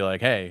just be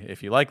like, hey,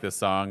 if you like this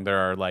song, there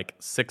are like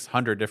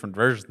 600 different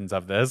versions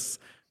of this.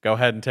 Go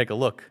ahead and take a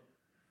look.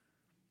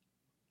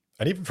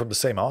 And even from the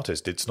same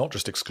artist, it's not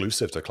just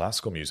exclusive to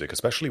classical music,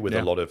 especially with a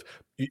Yeah. lot of,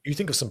 you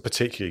think of some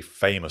particularly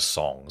famous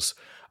songs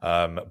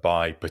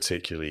by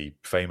particularly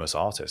famous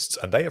artists,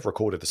 and they have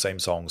recorded the same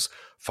songs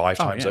five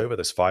Oh, times yeah. over.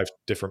 There's 5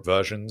 different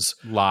versions.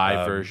 Live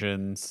Um,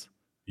 versions.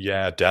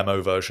 Yeah,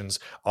 demo versions.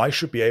 I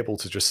should be able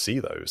to just see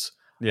those.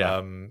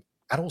 Yeah.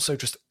 And also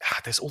just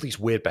there's all these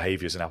weird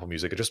behaviors in Apple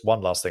Music. Just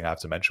one last thing I have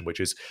to mention,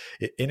 which is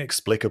it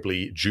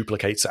inexplicably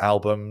duplicates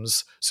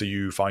albums. So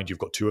you find you've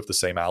got 2 of the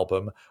same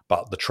album,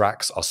 but the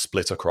tracks are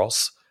split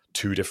across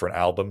 2 different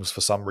albums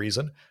for some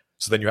reason.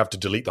 So then you have to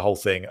delete the whole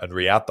thing and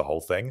re-add the whole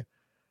thing.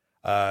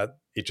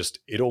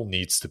 It all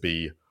needs to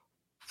be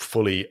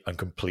fully and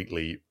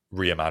completely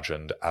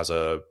reimagined as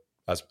a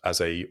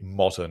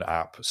modern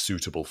app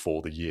suitable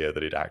for the year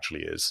that it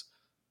actually is.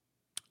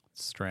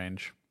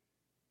 Strange.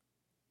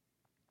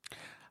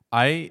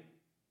 I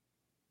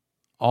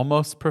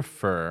almost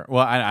prefer,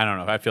 well, I don't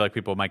know. I feel like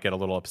people might get a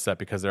little upset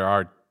because there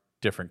are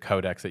different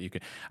codecs that you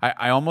can.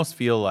 I almost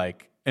feel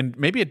like, and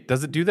maybe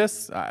does it do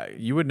this?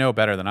 You would know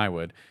better than I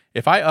would.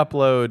 If I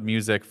upload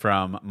music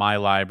from my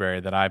library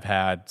that I've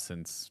had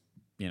since,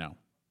 you know,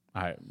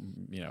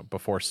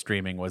 before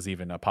streaming was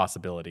even a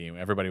possibility.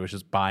 Everybody was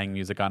just buying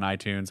music on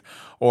iTunes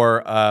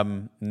or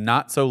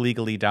not so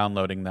legally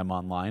downloading them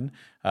online,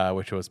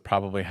 which was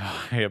probably how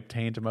I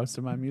obtained most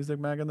of my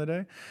music back in the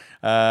day.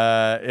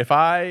 If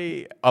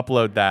I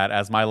upload that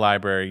as my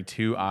library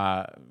to,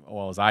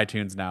 as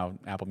iTunes now,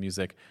 Apple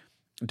Music,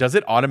 does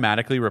it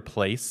automatically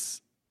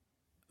replace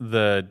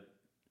the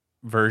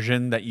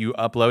version that you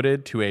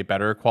uploaded to a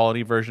better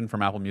quality version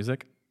from Apple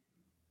Music?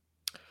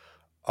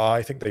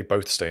 I think they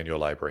both stay in your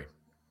library.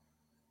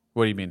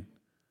 What do you mean?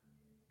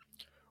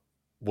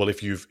 Well, are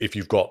you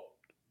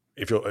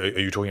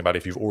talking about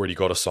if you've already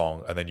got a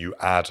song and then you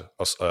add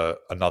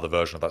another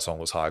version of that song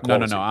that's higher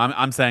quality? No.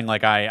 I'm saying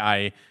like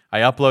I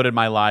uploaded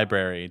my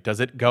library. Does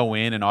it go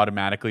in and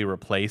automatically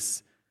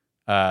replace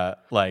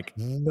like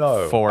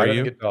No, for I don't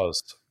you? think it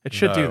does. It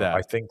should do No, that.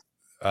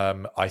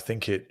 I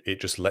think it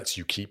just lets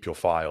you keep your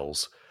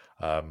files,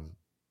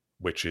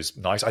 which is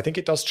nice. I think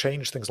it does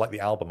change things like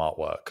the album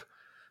artwork,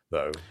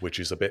 though, which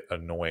is a bit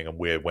annoying and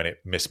weird when it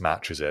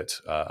mismatches it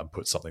and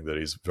puts something that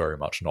is very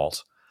much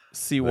not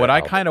See, the what I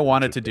album kind of it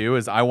wanted should to be. do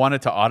is I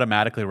wanted to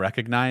automatically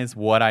recognize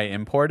what I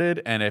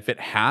imported, and if it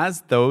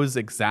has those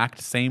exact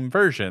same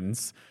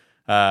versions,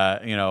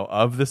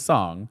 of the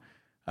song,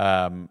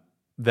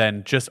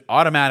 then just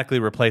automatically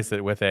replace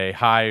it with a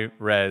high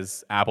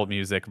res Apple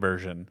Music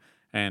version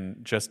and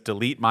just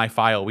delete my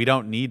file. We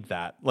don't need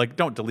that. Like,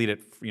 don't delete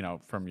it,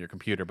 from your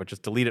computer, but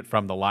just delete it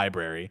from the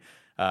library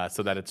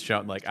so that it's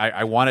shown. Like,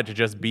 I want it to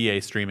just be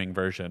a streaming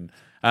version,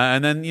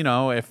 and then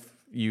if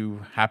you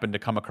happen to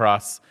come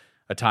across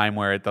a time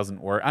where it doesn't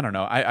work. I don't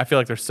know. I feel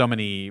like there's so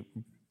many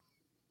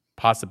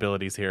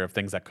possibilities here of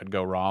things that could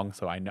go wrong.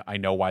 So I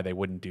know why they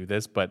wouldn't do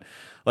this, but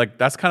like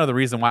that's kind of the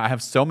reason why I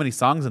have so many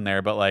songs in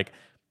there. But like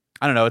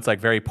I don't know, it's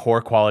like very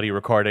poor quality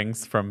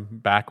recordings from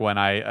back when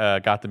I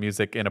got the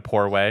music in a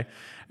poor way,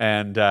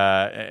 and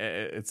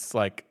it's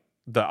like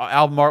the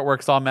album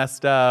artwork's all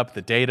messed up,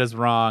 the data's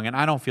wrong, and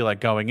I don't feel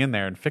like going in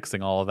there and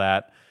fixing all of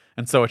that.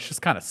 And so it's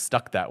just kind of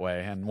stuck that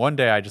way. And one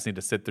day I just need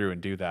to sit through and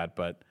do that,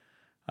 but.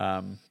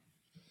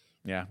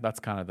 Yeah, that's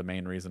kind of the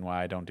main reason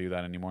why I don't do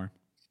that anymore.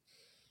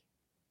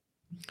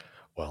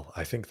 Well,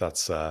 I think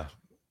that's a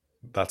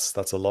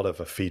lot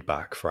of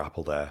feedback for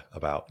Apple there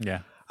about Yeah,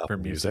 for Apple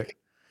music. Music.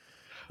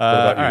 What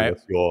about All you? right.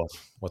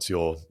 What's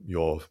your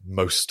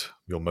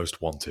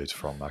most wanted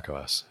from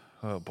macOS?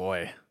 Oh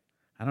boy,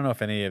 I don't know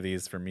if any of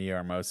these for me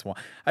are most.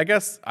 I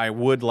guess I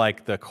would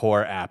like the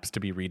core apps to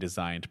be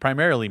redesigned,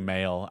 primarily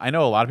Mail. I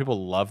know a lot of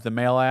people love the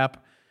Mail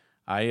app.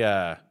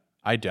 I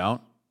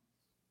don't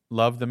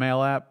love the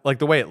Mail app. Like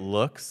the way it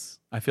looks,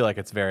 I feel like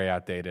it's very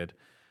outdated.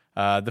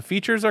 The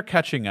features are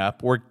catching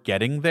up. We're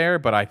getting there,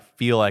 but I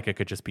feel like it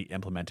could just be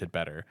implemented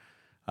better.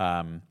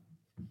 I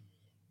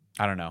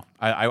don't know.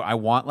 I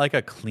want like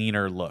a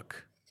cleaner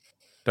look.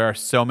 There are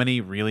so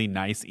many really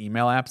nice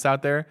email apps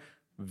out there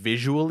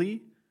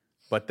visually,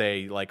 but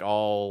they like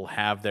all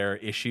have their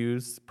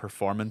issues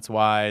performance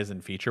wise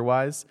and feature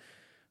wise.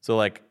 So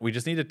like we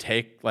just need to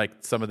take like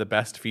some of the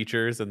best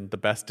features and the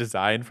best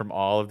design from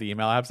all of the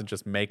email apps and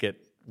just make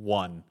it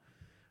one.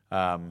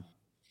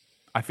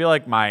 I feel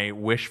like my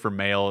wish for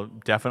Mail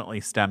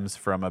definitely stems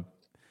from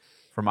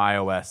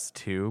iOS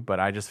too, but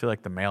I just feel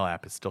like the Mail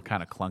app is still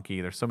kind of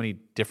clunky. There's so many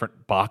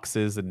different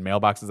boxes and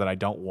mailboxes that I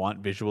don't want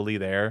visually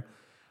there.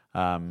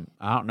 I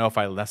don't know if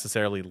I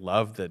necessarily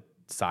love the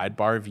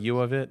sidebar view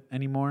of it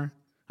anymore.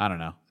 I don't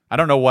know. I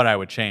don't know what I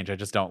would change. I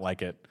just don't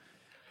like it.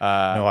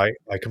 No,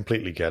 I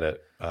completely get it.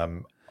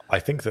 I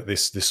think that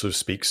this sort of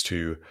speaks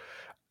to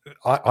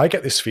I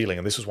get this feeling,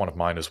 and this was one of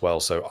mine as well.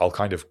 So I'll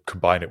kind of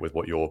combine it with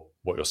what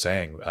you're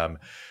saying.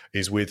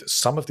 Is with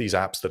some of these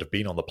apps that have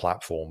been on the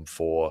platform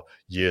for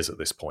years at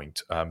this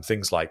point,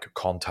 things like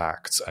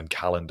Contacts and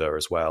Calendar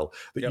as well.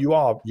 That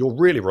Yep. you're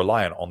really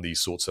reliant on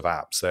these sorts of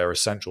apps. They're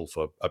essential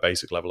for a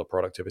basic level of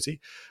productivity.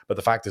 But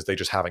the fact is, they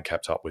just haven't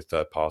kept up with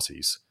third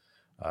parties,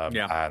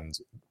 Yeah. and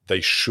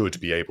they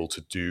should be able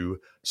to do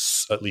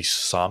at least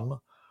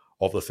some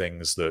of the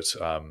things that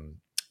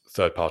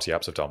third-party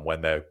apps have done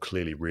when they're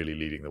clearly really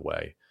leading the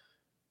way.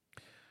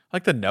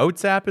 Like the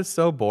Notes app is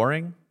so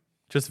boring,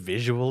 just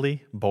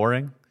visually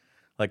boring.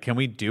 Like, can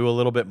we do a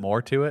little bit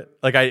more to it?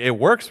 Like, it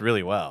works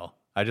really well.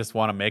 I just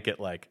want to make it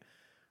like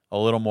a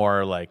little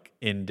more like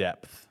in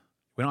depth.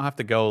 We don't have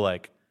to go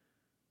like,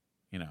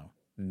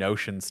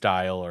 Notion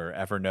style or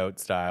Evernote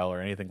style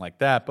or anything like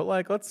that. But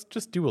like, let's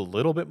just do a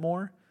little bit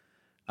more.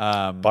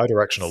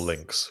 Bidirectional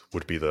links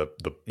would be the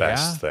Yeah.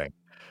 best thing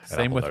in Same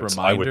Apple with Notes.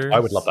 reminders. I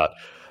would love that.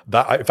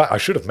 In fact, I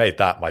should have made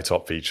that my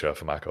top feature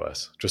for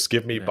macOS. Just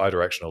give me Yeah.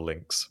 bidirectional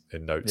links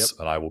in Notes, Yep.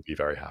 and I will be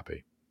very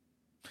happy.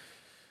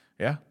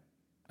 Yeah.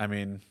 I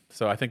mean,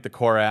 so I think the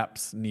core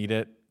apps need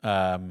it.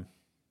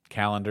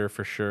 Calendar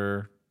for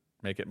sure.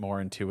 Make it more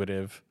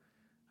intuitive.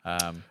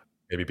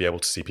 Maybe be able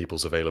to see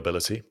people's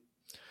availability.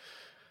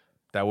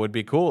 That would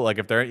be cool. Like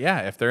if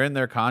they're in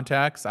their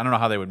contacts, I don't know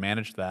how they would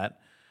manage that.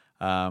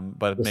 But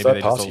Well, maybe third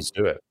they parties just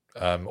do it,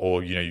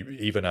 or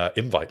even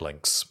invite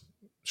links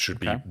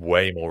should be okay.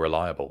 way more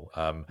reliable.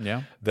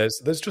 Yeah.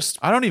 There's just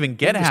I don't even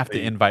get half the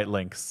industry. invite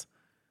links.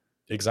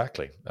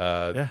 Exactly.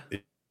 Yeah.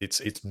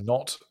 It's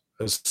not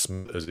as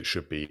smooth as it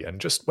should be.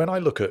 And just when I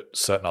look at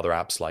certain other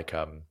apps like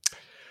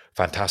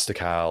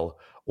Fantastical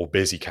or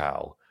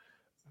BusyCal,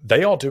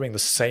 they are doing the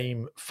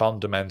same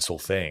fundamental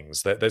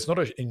things. There's not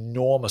an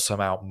enormous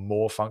amount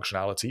more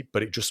functionality,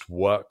 but it just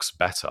works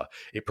better.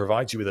 It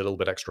provides you with a little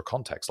bit extra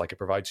context, like it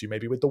provides you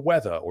maybe with the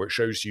weather, or it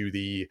shows you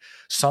the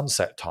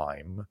sunset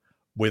time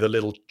with a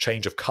little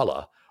change of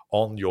color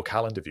on your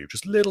calendar view.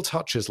 Just little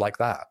touches like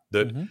that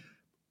Mhm.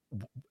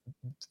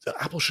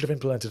 Apple should have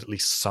implemented at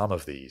least some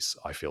of these,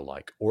 I feel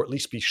like, or at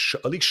least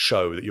at least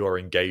show that you are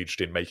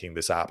engaged in making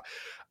this app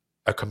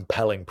a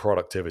compelling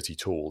productivity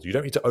tool. You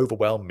don't need to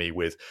overwhelm me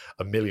with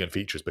a million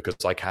features,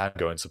 because I can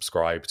go and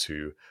subscribe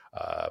to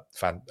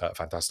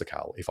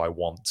Fantastical if I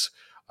want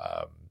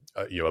a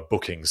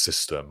booking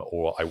system,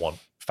 or I want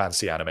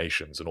fancy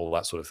animations and all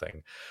that sort of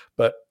thing.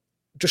 But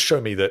just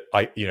show me that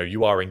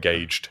you are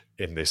engaged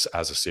in this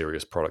as a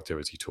serious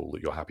productivity tool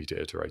that you're happy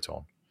to iterate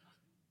on.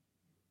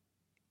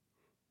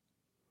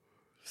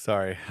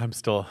 Sorry, I'm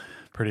still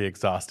pretty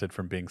exhausted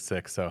from being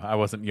sick, so I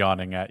wasn't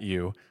yawning at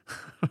you.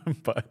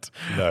 But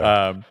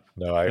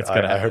No, I it's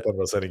hope I'm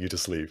not sending you to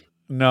sleep.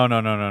 No.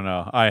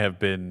 I have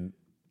been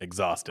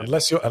exhausted.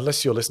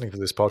 Unless you're listening to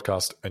this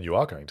podcast and you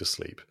are going to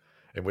sleep,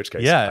 in which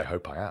case Yeah. I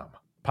hope I am.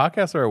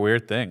 Podcasts are a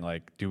weird thing.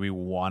 Like, do we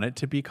want it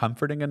to be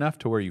comforting enough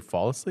to where you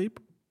fall asleep?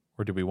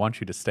 Or do we want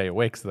you to stay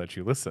awake so that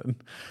you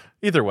listen?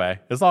 Either way,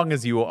 as long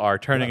as you are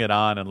turning it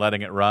on and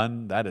letting it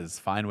run, that is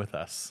fine with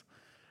us.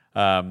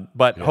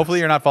 But hopefully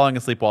you're not falling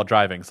asleep while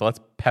driving. So let's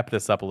pep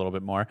this up a little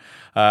bit more.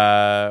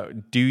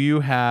 Do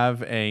you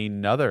have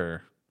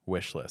another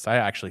wish list? I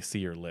actually see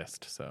your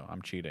list, so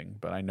I'm cheating,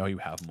 but I know you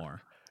have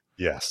more.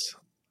 Yes.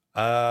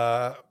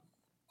 I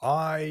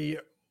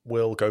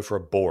will go for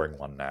a boring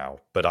one now,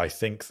 but I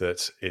think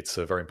that it's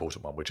a very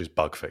important one, which is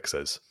bug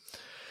fixes.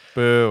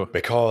 Boo.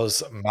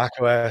 Because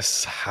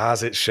macOS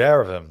has its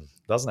share of them,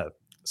 doesn't it?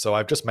 So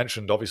I've just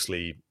mentioned,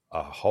 obviously,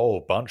 a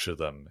whole bunch of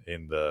them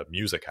in the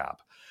music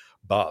app,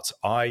 but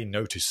I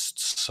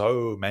noticed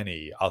so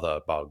many other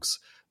bugs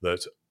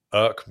that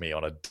irk me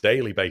on a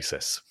daily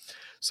basis.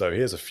 So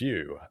here's a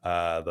few.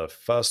 The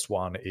first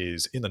one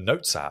is in the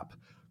Notes app,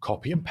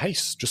 copy and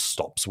paste just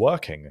stops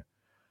working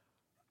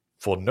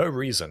for no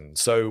reason.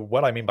 So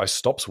what I mean by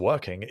stops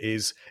working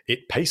is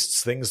it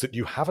pastes things that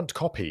you haven't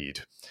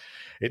copied.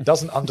 It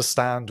doesn't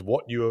understand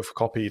what you have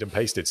copied and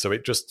pasted, so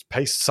it just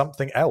pastes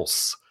something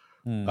else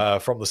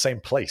from the same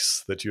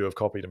place that you have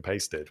copied and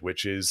pasted,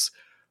 which is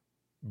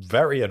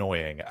very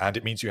annoying. And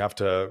it means you have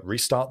to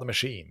restart the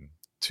machine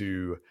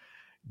to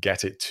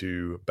get it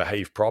to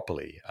behave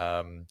properly.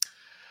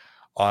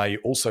 I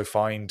also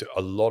find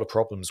a lot of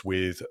problems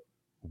with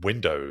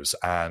Windows,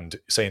 and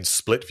say in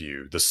split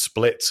view, the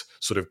split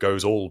sort of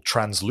goes all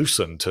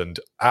translucent and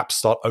apps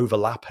start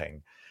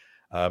overlapping.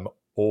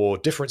 Or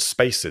different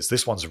spaces.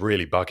 This one's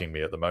really bugging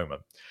me at the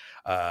moment.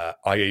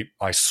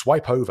 I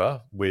swipe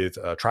over with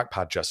a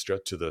trackpad gesture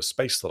to the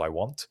space that I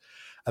want,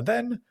 and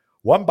then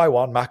one by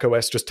one,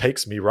 macOS just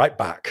takes me right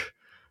back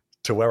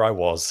to where I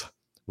was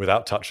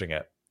without touching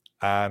it.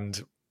 And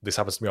this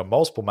happens to me on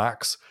multiple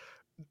Macs.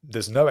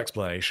 There's no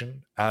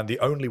explanation, and the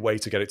only way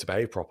to get it to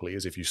behave properly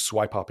is if you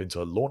swipe up into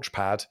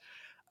Launchpad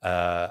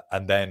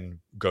and then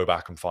go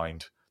back and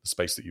find the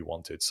space that you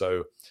wanted.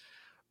 So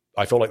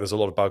I feel like there's a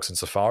lot of bugs in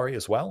Safari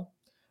as well.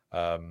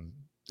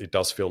 It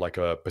does feel like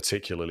a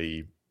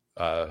particularly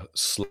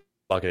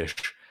sluggish,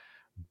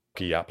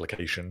 buggy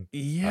application.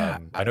 Yeah,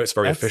 I know it's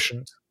very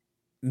efficient.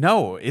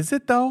 No, is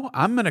it though?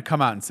 I'm going to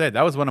come out and say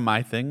that was one of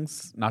my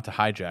things, not to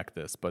hijack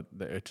this, but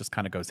it just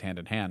kind of goes hand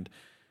in hand.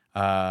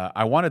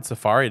 I wanted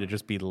Safari to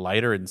just be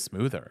lighter and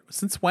smoother.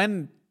 Since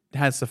when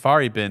has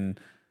Safari been?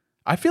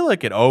 I feel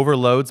like it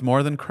overloads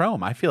more than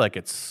Chrome. I feel like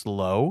it's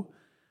slow.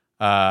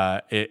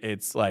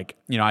 It's like,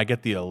 I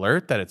get the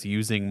alert that it's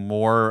using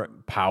more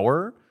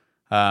power.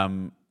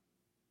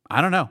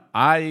 I don't know.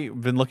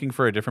 I've been looking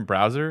for a different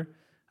browser,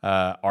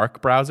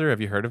 Arc browser.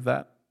 Have you heard of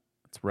that?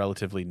 It's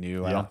relatively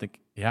new. I Yeah. don't think.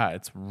 Yeah,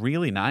 it's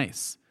really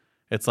nice.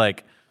 It's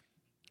like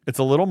it's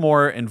a little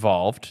more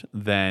involved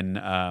than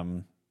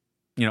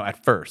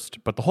at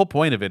first. But the whole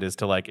point of it is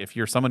to, like, if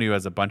you're someone who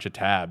has a bunch of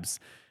tabs,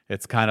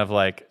 it's kind of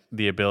like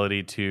the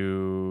ability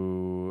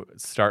to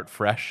start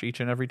fresh each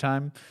and every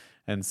time.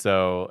 And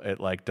so it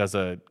like does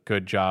a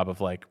good job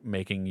of like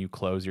making you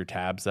close your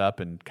tabs up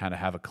and kind of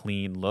have a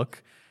clean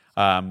look.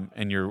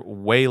 And you're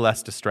way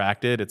less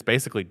distracted. It's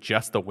basically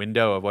just the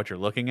window of what you're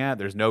looking at.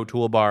 There's no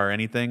toolbar or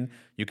anything.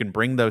 You can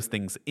bring those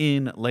things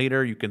in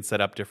later. You can set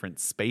up different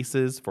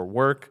spaces for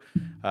work,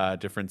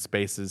 different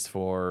spaces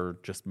for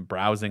just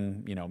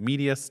browsing,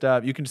 media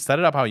stuff. You can set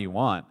it up how you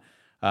want,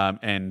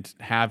 and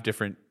have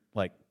different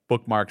like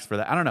bookmarks for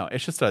that. I don't know.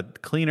 It's just a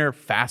cleaner,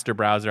 faster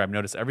browser. I've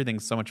noticed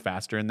everything's so much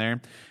faster in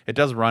there. It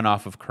does run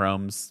off of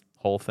Chrome's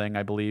whole thing,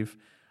 I believe.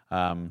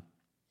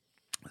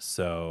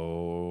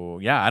 So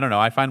yeah, I don't know.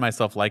 I find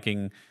myself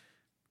liking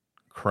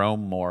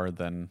Chrome more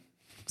than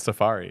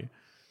Safari,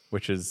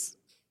 which is,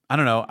 I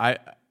don't know.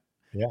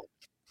 Yeah.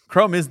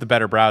 Chrome is the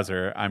better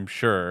browser, I'm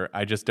sure.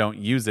 I just don't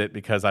use it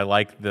because I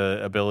like the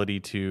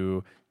ability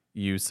to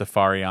use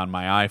Safari on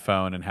my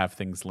iPhone and have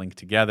things linked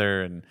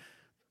together, and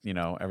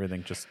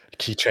everything just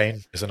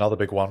Keychain is another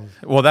big one.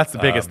 Well, that's the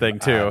biggest thing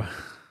too.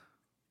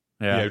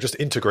 Yeah. Just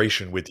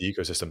integration with the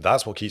ecosystem.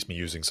 That's what keeps me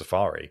using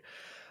Safari.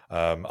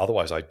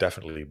 Otherwise, I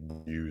definitely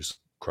use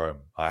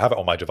Chrome. I have it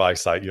on my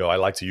device. I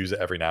like to use it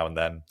every now and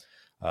then,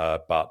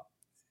 but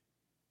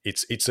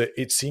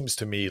it seems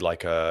to me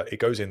like it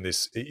goes in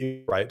this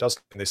right. It does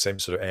in this same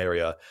sort of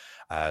area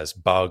as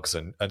bugs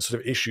and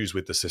sort of issues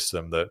with the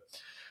system that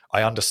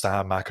I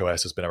understand.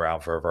 macOS has been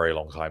around for a very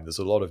long time. There's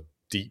a lot of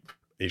deep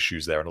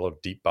issues there and a lot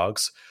of deep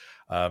bugs.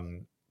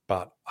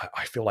 But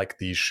I feel like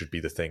these should be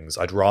the things.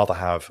 I'd rather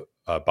have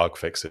bug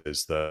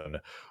fixes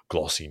than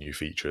glossy new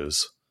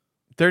features.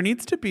 There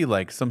needs to be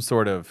like some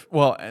sort of,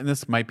 well, and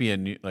this might be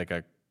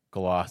a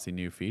glossy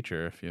new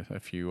feature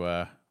if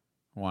you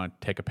want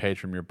to take a page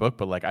from your book,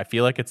 but like I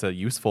feel like it's a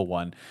useful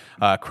one.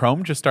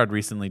 Chrome just started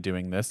recently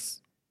doing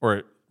this,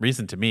 or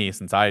recent to me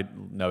since I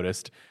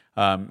noticed,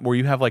 where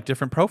you have like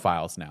different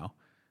profiles now.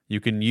 You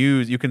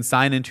can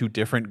sign into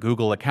different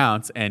Google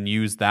accounts and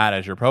use that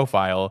as your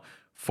profile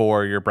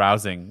for your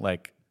browsing,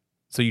 like.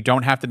 So you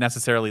don't have to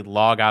necessarily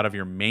log out of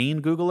your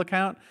main Google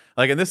account.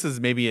 Like, and this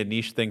is maybe a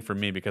niche thing for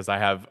me because I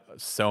have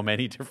so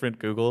many different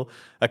Google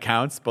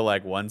accounts, but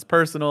like one's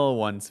personal,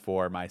 one's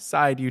for my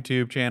side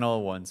YouTube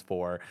channel, one's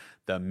for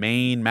the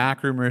main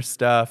Mac Rumors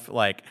stuff.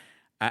 Like,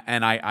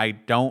 and I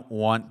don't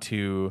want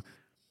to,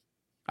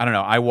 I don't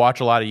know. I watch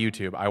a lot of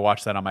YouTube. I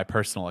watch that on my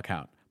personal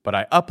account, but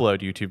I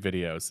upload YouTube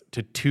videos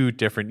to two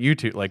different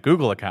YouTube, like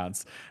Google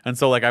accounts. And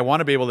so like I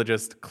want to be able to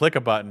just click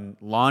a button,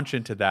 launch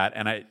into that,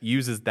 and it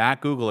uses that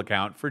Google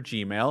account for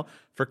Gmail,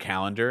 for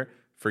Calendar,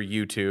 for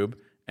YouTube.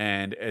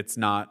 And it's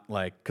not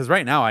like, because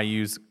right now I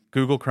use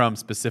Google Chrome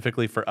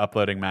specifically for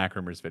uploading Mac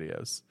Rumors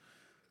videos.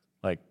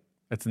 Like,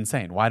 it's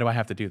insane. Why do I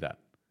have to do that?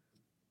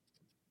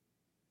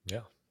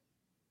 Yeah.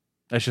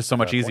 It's just so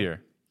much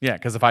easier. Yeah,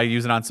 because if I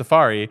use it on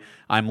Safari,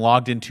 I'm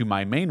logged into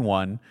my main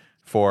one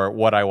for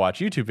what I watch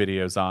YouTube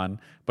videos on,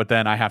 but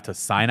then I have to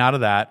sign out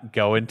of that,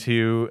 go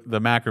into the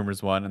Mac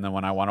Rumors one, and then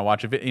when I want to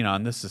watch a video,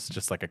 and this is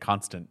just like a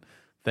constant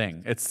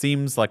thing. It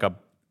seems like a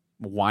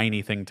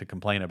whiny thing to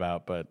complain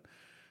about, but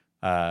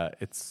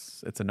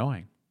it's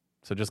annoying.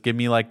 So just give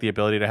me like the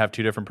ability to have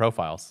two different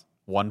profiles,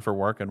 one for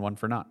work and one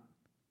for not.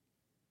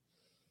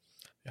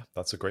 Yeah,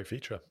 that's a great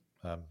feature.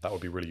 That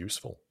would be really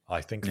useful.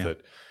 I think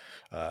that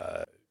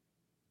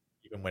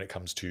even when it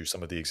comes to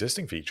some of the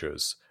existing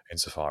features in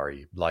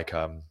Safari, like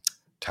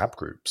tab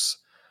groups,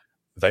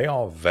 they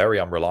are very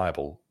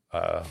unreliable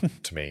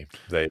to me.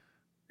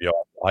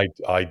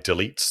 I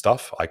delete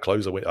stuff. I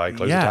close a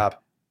tab,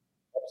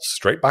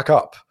 straight back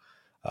up.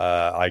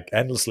 I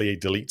endlessly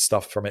delete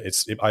stuff from it.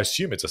 I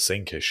assume it's a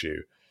sync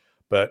issue,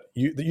 but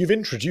you've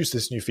introduced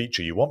this new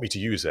feature. You want me to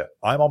use it.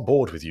 I'm on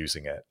board with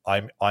using it.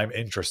 I'm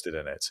interested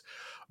in it,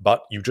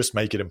 but you just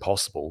make it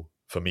impossible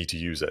for me to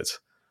use it.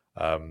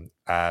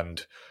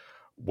 And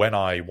when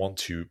I want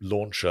to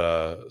launch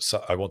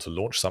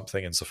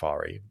something in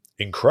Safari,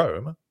 in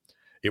Chrome,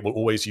 it will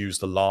always use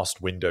the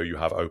last window you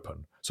have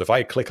open. So if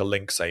I click a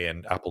link, say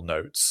in Apple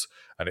Notes,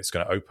 and it's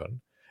going to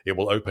open, it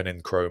will open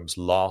in Chrome's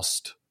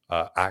last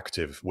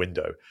active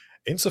window.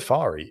 In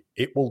Safari,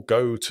 it will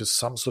go to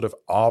some sort of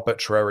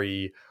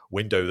arbitrary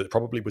window that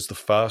probably was the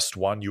first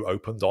one you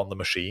opened on the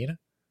machine,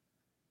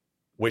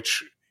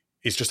 which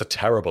is just a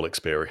terrible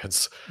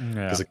experience.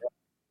 Because again,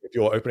 if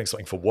you're opening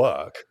something for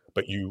work,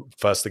 but you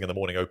first thing in the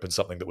morning open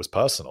something that was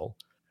personal,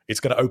 it's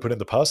going to open in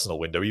the personal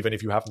window, even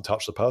if you haven't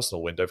touched the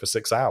personal window for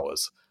 6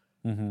 hours.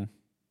 Mm-hmm.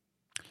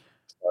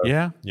 So,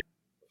 Yeah.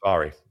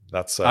 Safari.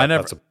 That's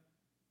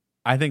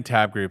I think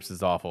tab groups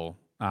is awful.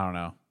 I don't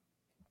know.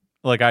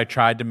 Like I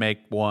tried to make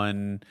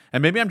one,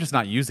 and maybe I'm just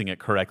not using it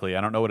correctly.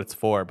 I don't know what it's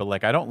for, but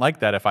like I don't like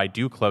that if I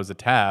do close a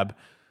tab.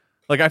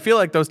 Like I feel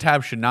like those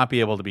tabs should not be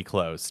able to be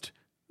closed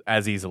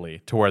as easily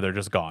to where they're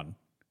just gone,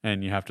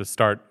 and you have to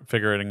start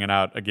figuring it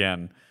out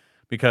again.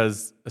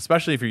 Because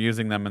especially if you're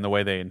using them in the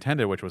way they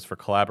intended, which was for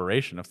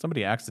collaboration, if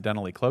somebody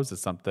accidentally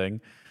closes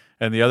something,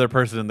 and the other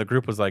person in the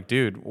group was like,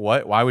 "Dude,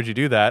 what? Why would you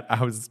do that?"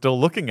 I was still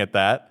looking at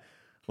that.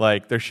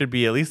 Like there should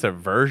be at least a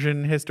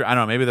version history. I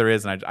don't know. Maybe there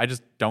is, and I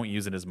just don't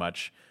use it as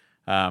much.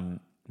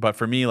 But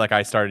for me, like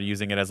I started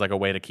using it as like a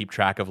way to keep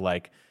track of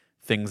like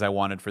things I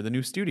wanted for the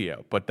new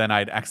studio. But then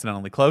I'd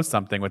accidentally close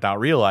something without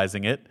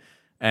realizing it,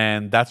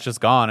 and that's just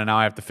gone. And now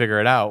I have to figure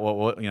it out.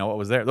 What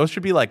was there? Those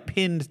should be like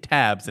pinned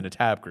tabs in a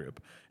tab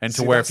group, and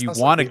to where if you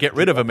want to get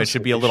rid of them, it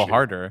should be a little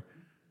harder.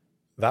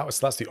 That's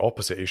the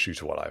opposite issue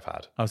to what I've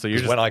had. Oh, so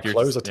you're when I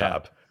close a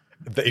tab,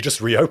 it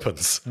just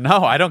reopens.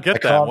 No, I don't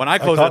get that. When I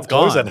close, it's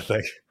gone.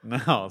 Anything.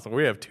 No, so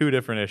we have two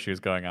different issues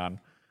going on.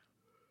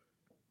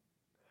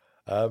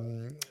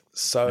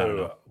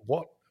 So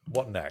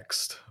what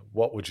next?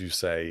 What would you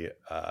say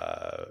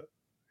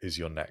is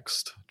your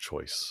next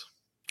choice?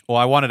 Well,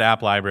 I wanted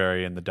App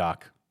Library in the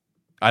dock.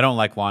 I don't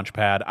like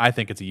Launchpad. I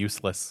think it's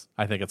useless.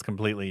 I think it's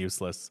completely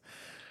useless.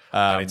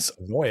 And it's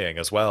annoying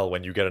as well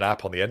when you get an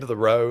app on the end of the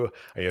row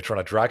and you're trying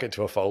to drag it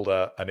to a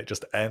folder and it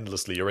just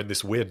endlessly, you're in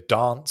this weird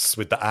dance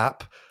with the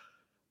app.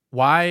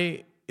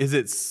 Why is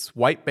it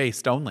swipe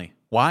based only?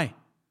 Why?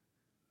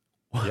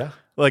 Yeah.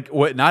 Like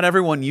not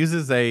everyone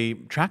uses a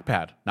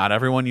trackpad. Not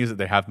everyone uses it.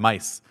 They have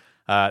mice.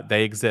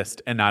 They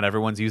exist, and not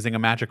everyone's using a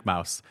magic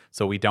mouse.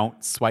 So we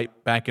don't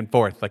swipe back and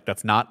forth. Like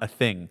that's not a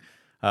thing.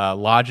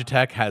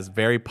 Logitech has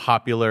very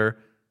popular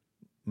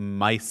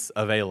mice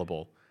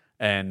available,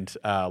 and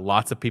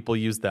lots of people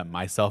use them,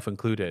 myself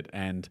included.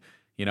 And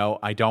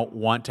I don't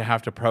want to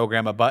have to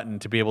program a button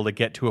to be able to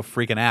get to a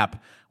freaking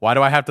app. Why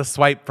do I have to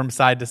swipe from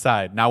side to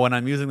side? Now, when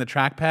I'm using the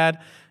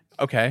trackpad,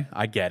 okay,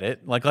 I get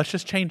it. Like, let's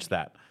just change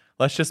that.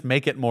 Let's just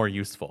make it more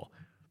useful.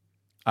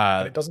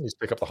 And it doesn't just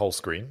pick up the whole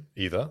screen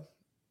either.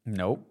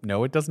 No,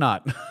 it does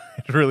not.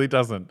 It really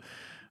doesn't.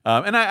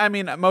 And I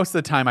mean, most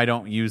of the time I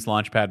don't use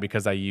Launchpad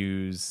because I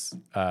use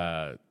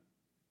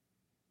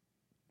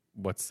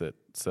what's it?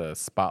 It's a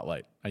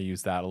Spotlight. I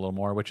use that a little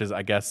more, which is,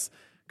 I guess,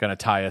 going to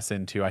tie us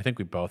into. I think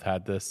we both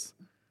had this.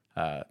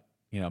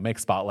 Make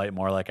Spotlight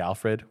more like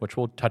Alfred, which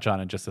we'll touch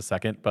on in just a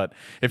second. But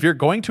if you're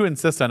going to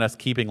insist on us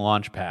keeping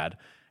Launchpad,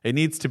 it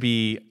needs to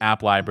be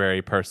App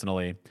Library.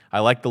 Personally, I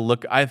like the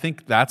look. I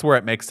think that's where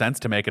it makes sense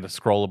to make it a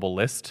scrollable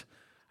list.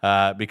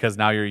 Because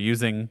now you're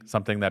using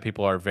something that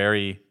people are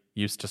very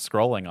used to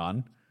scrolling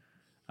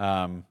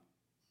on.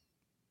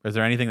 Is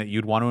there anything that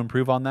you'd want to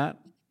improve on that?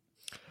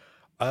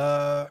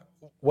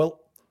 Well,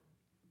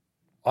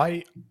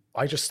 I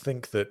just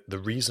think that the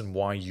reason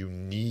why you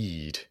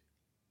need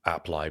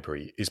App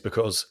Library is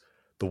because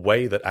the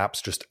way that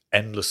apps just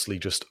endlessly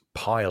just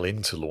pile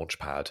into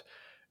Launchpad,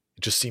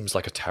 it just seems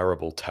like a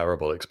terrible,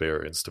 terrible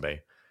experience to me.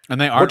 And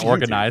they aren't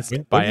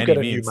organized by any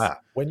means.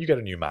 When you get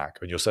a new Mac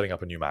and you're setting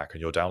up a new Mac and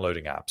you're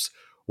downloading apps,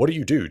 what do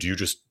you do? Do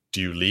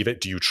you leave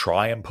it? Do you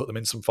try and put them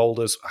in some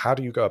folders? How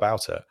do you go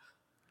about it?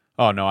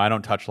 Oh, no, I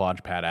don't touch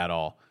Launchpad at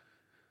all.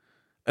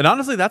 And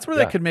honestly, that's where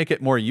they could make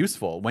it more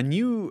useful. When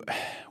you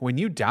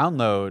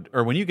download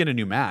or when you get a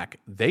new Mac,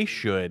 they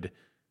should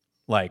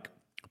like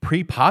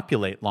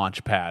pre-populate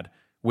Launchpad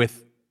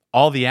with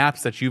all the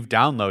apps that you've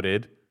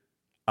downloaded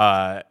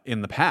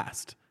in the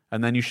past.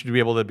 And then you should be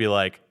able to be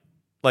like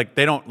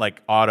they don't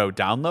like auto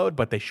download,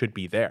 but they should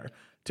be there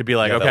to be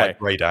like, okay,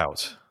 grayed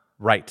out.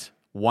 Right.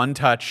 One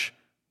touch,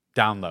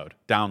 download.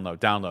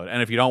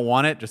 And if you don't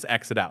want it, just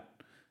exit out,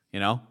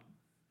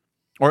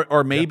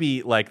 Or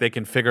maybe like they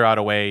can figure out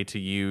a way to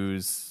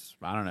use,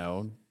 I don't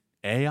know,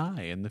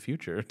 AI in the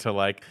future to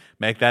like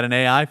make that an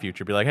AI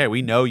feature. Be like, hey,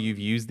 we know you've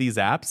used these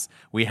apps.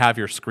 We have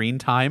your screen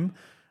time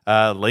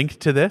linked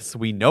to this.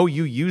 We know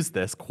you use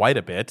this quite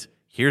a bit.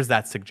 Here's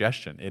that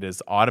suggestion. It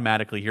is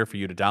automatically here for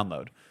you to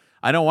download.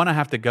 I don't want to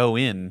have to go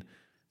in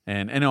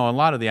and a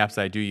lot of the apps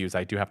that I do use,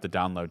 I do have to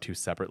download to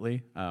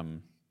separately.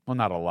 Well,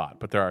 not a lot,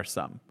 but there are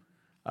some.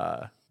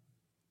 But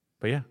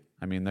yeah,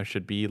 I mean, there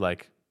should be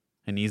like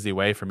an easy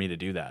way for me to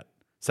do that.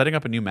 Setting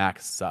up a new Mac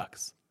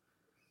sucks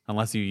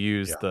unless you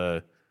use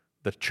the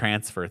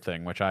transfer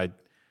thing, which it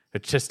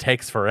just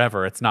takes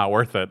forever. It's not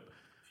worth it.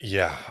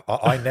 Yeah,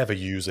 I never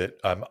use it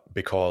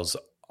because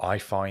I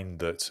find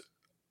that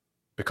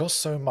because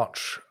so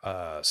much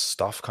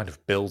stuff kind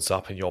of builds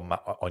up in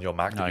on your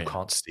Mac that you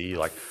can't see,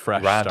 like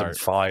fresh random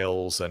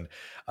files, and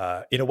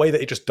in a way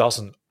that it just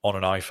doesn't on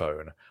an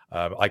iPhone.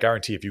 I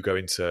guarantee if you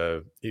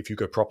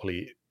go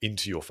properly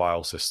into your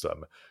file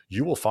system,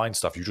 you will find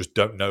stuff you just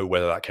don't know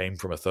whether that came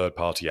from a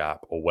third-party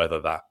app or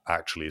whether that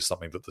actually is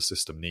something that the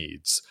system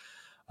needs.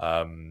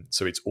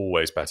 So it's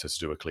always better to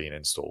do a clean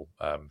install.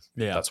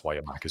 That's why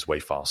your Mac is way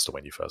faster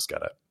when you first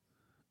get it.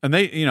 And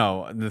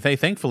they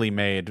thankfully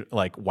made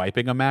like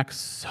wiping a Mac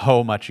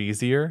so much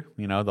easier.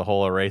 The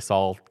whole erase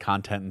all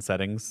content and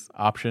settings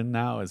option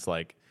now is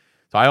like,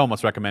 so I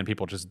almost recommend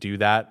people just do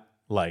that,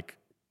 like,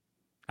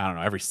 I don't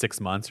know, every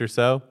 6 months or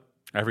so,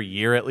 every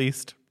year at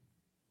least,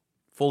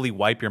 fully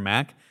wipe your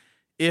Mac,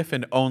 if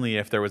and only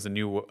if there was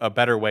a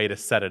better way to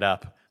set it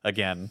up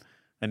again,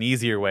 an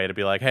easier way to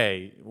be like,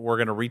 hey, we're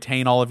going to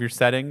retain all of your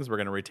settings. We're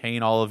going to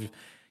retain all of,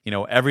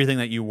 everything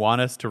that you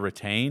want us to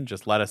retain.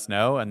 Just let us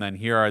know. And then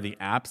here are the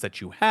apps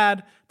that you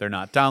had. They're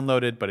not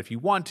downloaded, but if you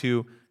want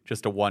to,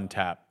 just a one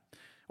tap,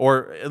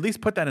 or at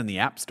least put that in the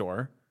App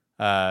Store.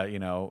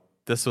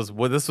 This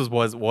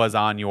was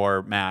on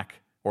your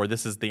Mac, or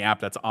this is the app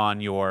that's on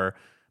your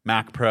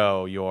Mac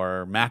Pro,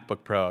 your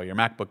MacBook Pro, your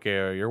MacBook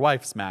Air, your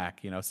wife's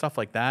Mac, stuff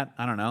like that.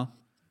 I don't know.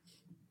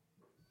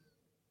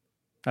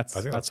 I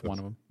think That's one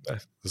of them.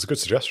 That's a good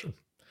suggestion.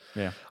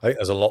 Yeah. I think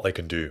there's a lot they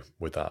can do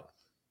with that.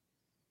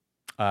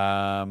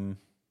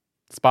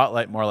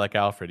 Spotlight more like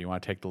Alfred. You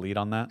want to take the lead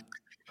on that?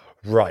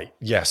 Right.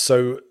 Yeah.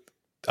 So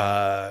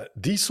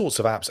these sorts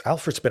of apps,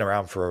 Alfred's been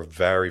around for a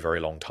very, very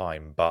long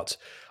time, but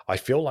I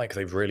feel like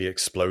they've really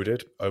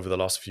exploded over the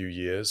last few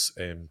years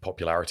in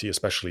popularity,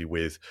 especially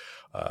with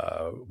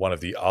one of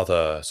the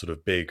other sort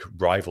of big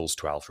rivals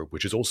to Alfred,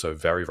 which is also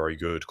very, very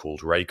good,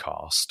 called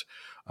Raycast,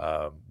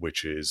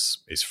 which is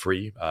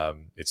free.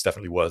 It's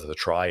definitely worth a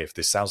try. If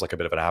this sounds like a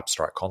bit of an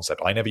abstract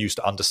concept, I never used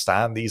to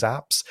understand these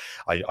apps.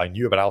 I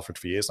knew about Alfred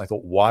for years, and I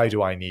thought, why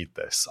do I need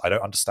this? I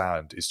don't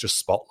understand. It's just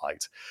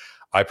Spotlight.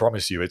 I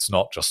promise you, it's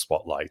not just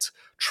Spotlight.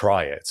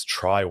 Try it.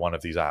 Try one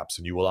of these apps,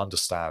 and you will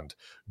understand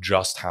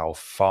just how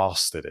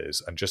fast it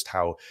is and just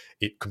how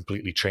it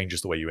completely changes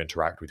the way you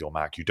interact with your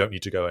Mac. You don't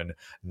need to go and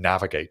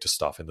navigate to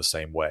stuff in the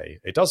same way.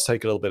 It does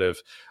take a little bit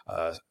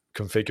of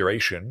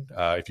configuration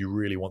if you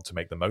really want to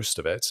make the most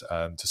of it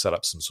and to set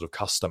up some sort of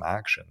custom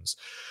actions.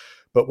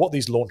 But what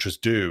these launchers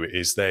do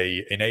is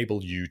they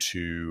enable you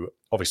to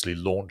obviously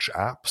launch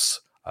apps,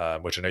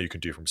 which I know you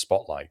can do from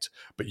Spotlight,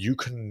 but you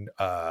can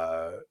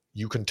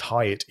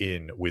tie it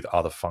in with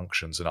other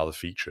functions and other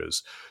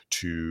features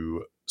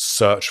to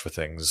search for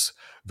things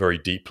very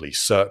deeply,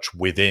 search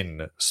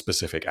within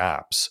specific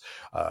apps,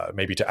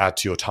 maybe to add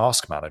to your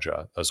task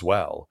manager as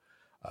well.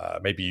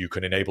 Maybe you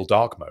can enable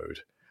dark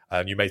mode.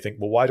 And you may think,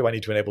 well, why do I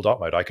need to enable dark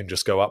mode? I can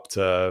just go up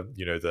to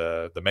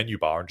the menu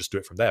bar and just do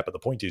it from there. But the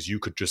point is, you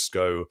could just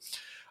go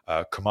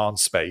Command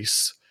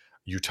space,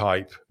 you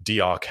type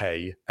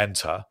DRK,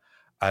 enter,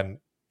 and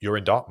you're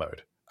in dark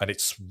mode. And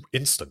it's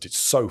instant. It's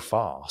so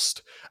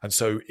fast. And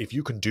so if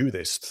you can do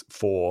this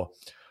for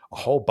a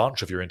whole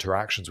bunch of your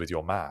interactions with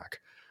your Mac,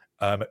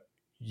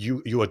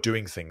 you are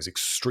doing things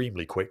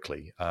extremely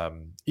quickly.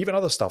 Even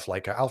other stuff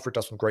like Alfred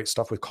does some great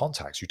stuff with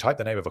contacts. You type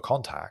the name of a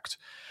contact,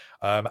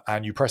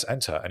 and you press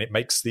enter, and it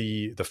makes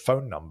the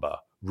phone number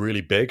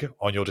really big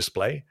on your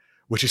display,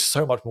 which is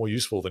so much more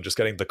useful than just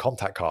getting the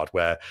contact card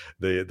where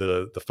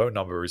the phone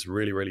number is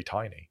really, really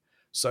tiny.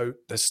 So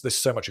there's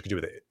so much you can do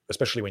with it,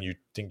 especially when you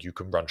think you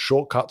can run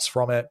shortcuts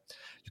from it.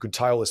 You can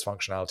tie all this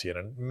functionality in,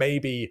 and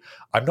maybe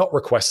I'm not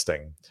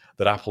requesting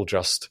that Apple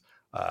just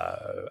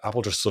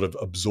sort of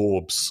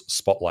absorbs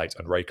Spotlight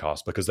and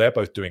Raycast, because they're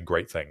both doing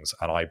great things,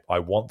 and I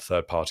want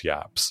third-party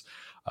apps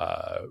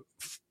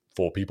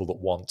for people that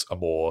want a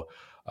more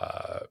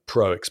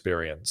pro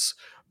experience.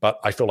 But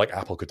I feel like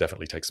Apple could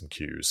definitely take some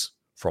cues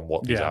from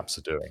what these apps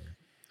are doing.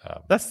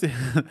 That's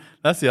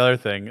the other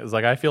thing, is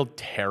like, I feel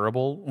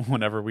terrible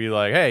whenever we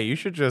like, hey, you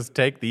should just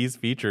take these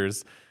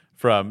features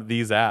from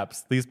these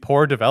apps, these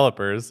poor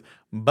developers.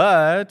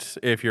 But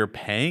if you're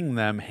paying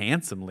them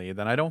handsomely,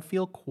 then I don't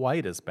feel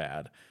quite as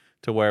bad,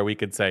 to where we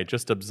could say,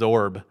 just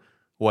absorb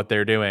what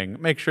they're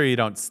doing. Make sure you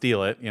don't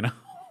steal it.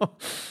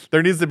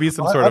 There needs to be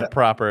some sort of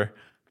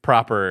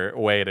proper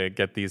way to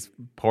get these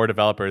poor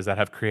developers that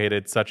have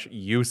created such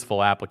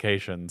useful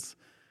applications.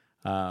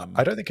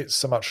 I don't think it's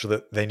so much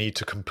that they need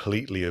to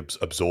completely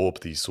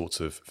absorb these sorts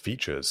of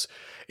features.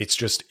 It's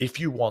just, if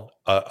you want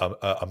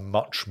a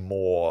much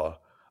more,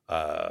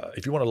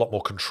 if you want a lot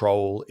more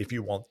control, if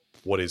you want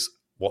what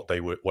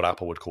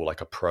Apple would call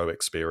like a pro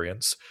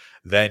experience,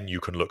 then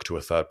you can look to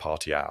a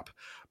third-party app.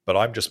 But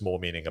I'm just more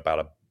meaning about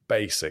a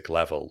basic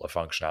level of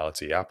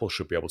functionality. Apple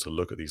should be able to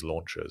look at these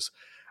launchers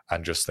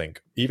and just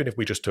think, even if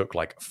we just took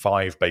like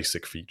 5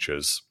 basic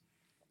features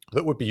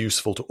that would be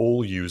useful to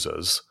all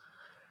users,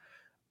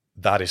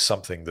 that is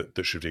something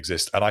that should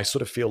exist. And I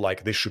sort of feel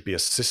like this should be a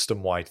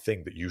system-wide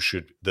thing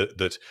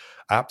that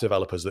app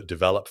developers that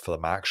develop for the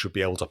Mac should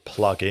be able to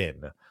plug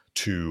in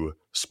to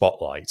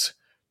Spotlight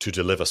to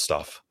deliver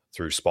stuff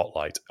through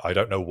Spotlight. I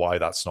don't know why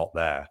that's not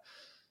there.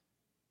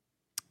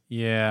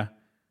 Yeah.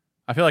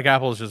 I feel like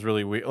Apple is just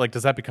really weird. Like,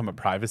 does that become a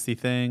privacy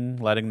thing,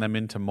 letting them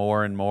into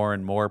more and more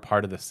and more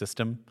part of the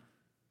system?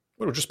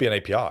 It would just be an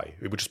API.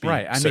 It would just be,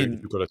 right. If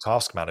you've got a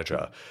task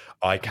manager,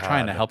 I'm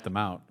trying to help them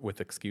out with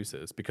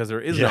excuses, because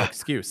there is no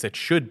excuse. It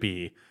should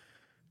be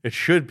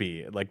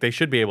like, they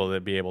should be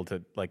able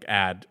to like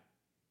add,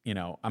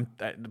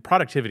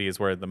 productivity is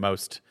where the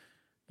most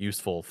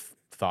useful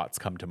thoughts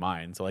come to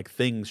mind. So like,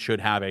 things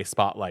should have a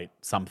Spotlight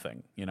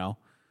something,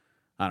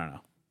 I don't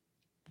know.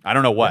 I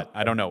don't know what.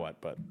 I don't know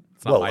what, but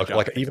it's not Well, my job.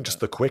 like to figure even it just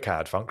out. the quick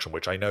add function,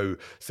 which I know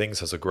Things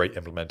has a great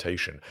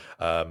implementation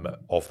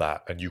of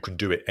that, and you can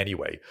do it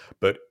anyway.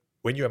 But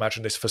when you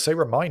imagine this for, say,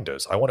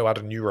 reminders, I want to add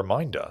a new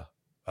reminder.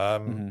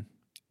 Um, Mhm.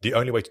 the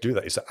only way to do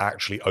that is to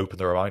actually open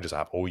the Reminders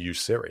app or use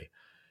Siri.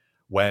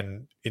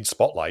 When in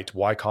Spotlight,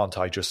 why can't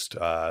I just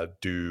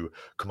do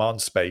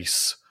Command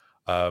Space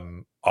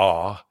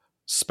R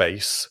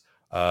space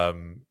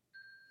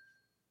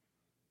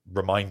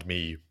remind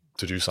me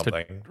to do To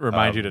something?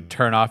 remind you to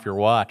turn off your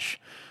watch.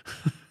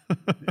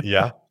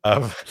 Yeah,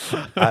 and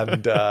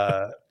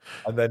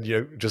and then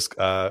you just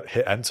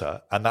hit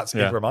enter, and that's in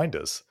Yeah.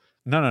 Reminders.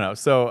 No.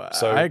 So I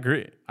So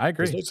agree. I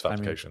there's agree. loads of I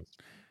mean, applications.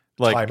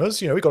 like,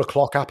 Timers, we've got a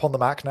clock app on the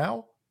Mac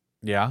now.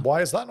 yeah.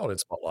 Why is that not in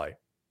Spotlight?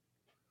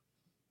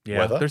 Yeah,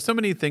 Weather? there's so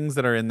many things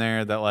that are in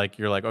there that like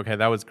you're like, okay,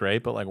 that was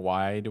great, but like,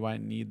 why do I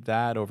need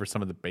that over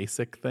some of the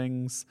basic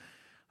things?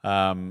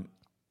 Um,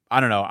 I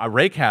don't know.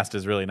 Raycast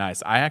is really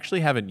nice. I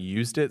actually haven't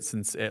used it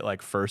since it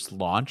like first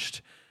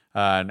launched,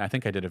 and I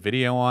think I did a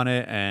video on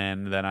it,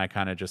 and then I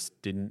kind of just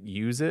didn't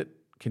use it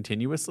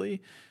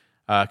continuously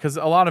because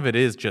a lot of it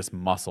is just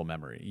muscle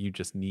memory. You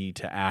just need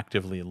to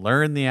actively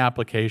learn the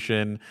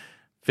application,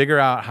 figure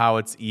out how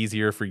it's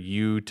easier for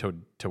you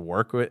to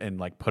work with, and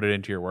like put it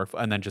into your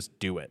workflow, and then just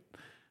do it.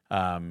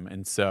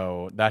 And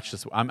so that's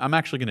just I'm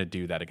actually going to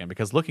do that again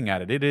because looking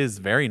at it, it is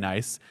very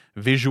nice,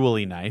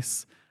 visually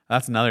nice.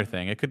 That's another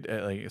thing. It could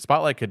like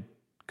Spotlight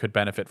could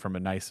benefit from a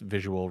nice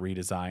visual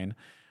redesign.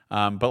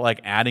 But like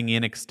adding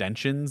in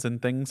extensions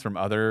and things from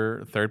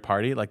other third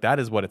party, like that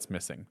is what it's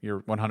missing.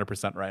 You're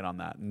 100% right on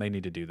that, and they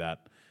need to do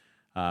that.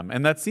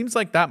 And that seems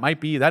like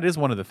that is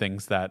one of the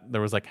things that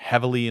there was like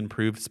heavily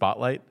improved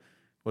Spotlight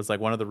was like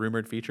one of the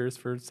rumored features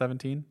for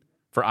 17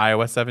 for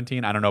iOS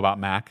 17. I don't know about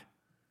Mac.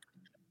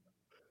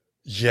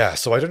 Yeah,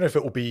 so I don't know if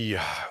it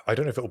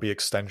will be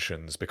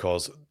extensions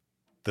because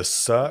the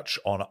search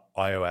on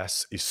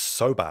iOS is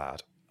so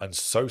bad and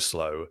so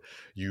slow.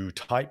 You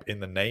type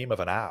in the name of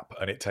an app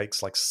and it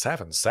takes like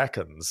 7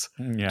 seconds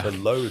Yeah. to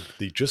load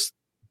just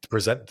to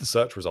present the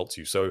search results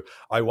to you. So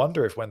I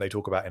wonder if when they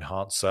talk about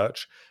enhanced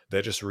search,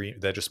 they're just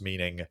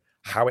meaning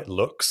how it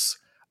looks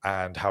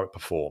and how it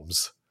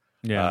performs.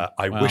 Yeah.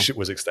 I Well, wish it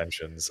was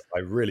extensions. I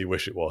really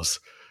wish it was,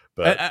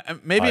 but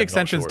maybe I'm not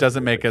extensions sure if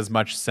doesn't it make is. as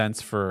much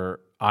sense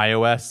for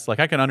iOS. Like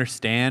I can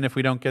understand if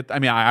we don't get. I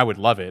mean, I would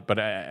love it,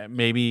 but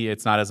maybe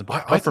it's not as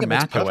important. I But for think it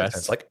makes Mac perfect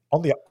sense. OS, Like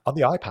on the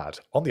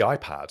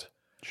iPad,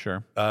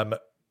 sure.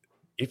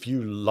 if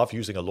you love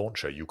using a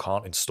launcher, you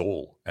can't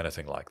install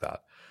anything like that.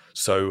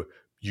 So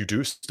you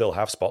do still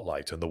have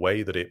Spotlight, and the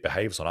way that it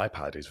behaves on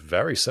iPad is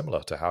very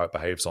similar to how it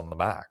behaves on the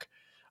Mac.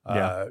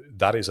 Yeah.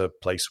 That is a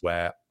place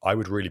where I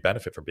would really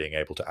benefit from being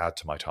able to add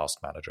to my task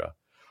manager,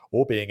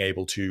 or being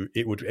able to.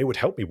 It would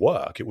help me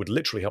work. It would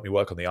literally help me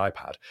work on the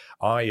iPad.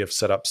 I have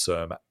set up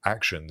some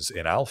actions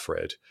in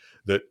Alfred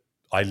that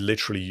I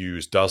literally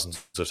use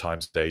dozens of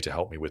times a day to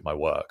help me with my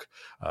work.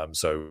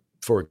 So,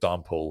 for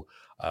example,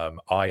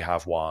 I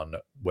have one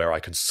where I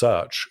can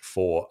search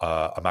for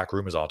a Mac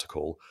Rumors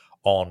article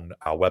on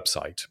our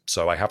website.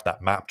 So I have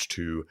that mapped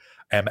to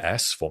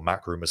MS for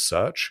Mac Rumors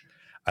search.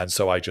 And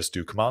so I just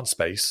do Command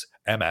space,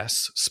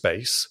 MS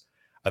space,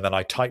 and then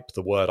I type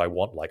the word I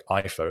want, like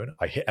iPhone.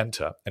 I hit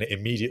enter, and it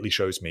immediately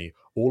shows me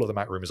all of the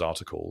Mac Rumors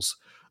articles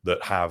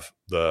that have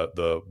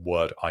the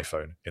word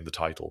iPhone in the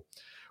title,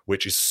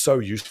 which is so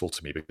useful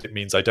to me because it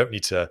means I don't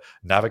need to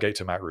navigate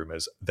to Mac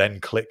Rumors, then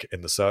click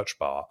in the search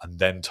bar and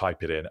then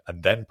type it in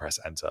and then press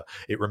enter.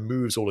 It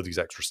removes all of these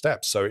extra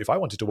steps. So if I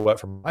wanted to work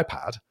from my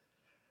iPad,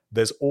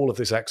 there's all of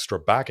this extra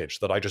baggage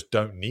that I just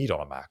don't need on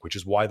a Mac, which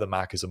is why the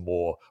Mac is a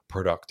more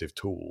productive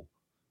tool.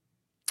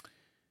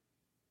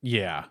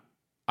 Yeah.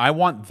 I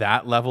want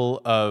that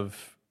level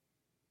of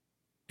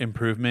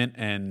improvement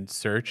and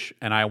search,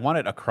 and I want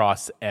it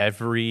across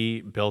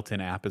every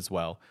built-in app as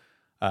well.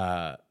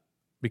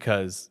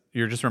 Because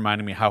you're just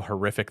reminding me how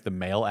horrific the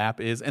Mail app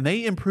is, and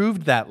they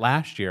improved that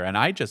last year, and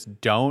I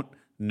just don't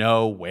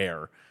know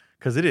where.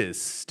 Because it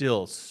is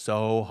still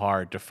so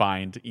hard to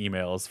find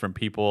emails from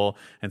people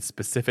and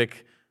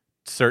specific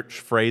search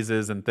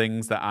phrases and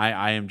things that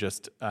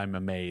I'm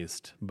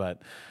amazed.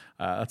 But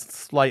that's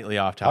slightly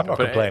off I'm topic. not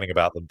But complaining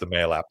about the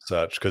Mail app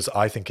search because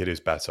I think it is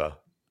better.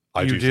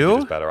 I you do think it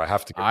is do? better. I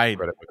have to give I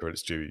credit where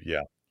credit's due.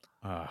 Yeah,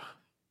 uh,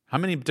 how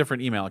many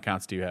different email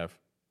accounts do you have?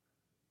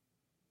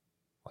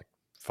 like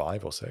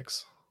 5 or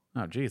 6.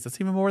 Oh, geez, that's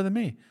even more than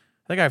me.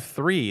 I think I have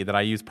 3 that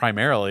I use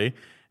primarily,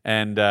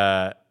 and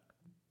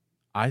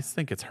I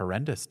think it's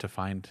horrendous to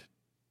find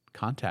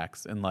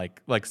contacts and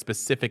like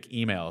specific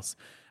emails,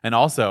 and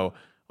also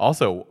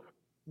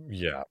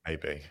Yeah,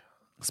 maybe.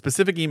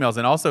 specific emails,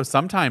 and also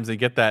sometimes they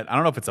get that. I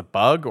don't know if it's a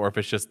bug or if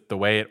it's just the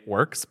way it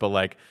works, but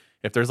like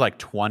if there's like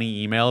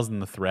 20 emails in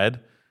the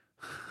thread,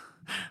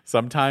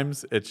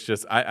 sometimes it's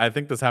just I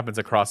think this happens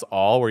across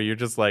all where you're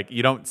just like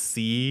you don't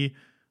see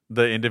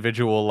the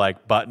individual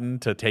like button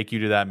to take you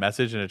to that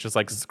message, and it just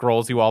like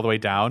scrolls you all the way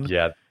down.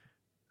 Yeah,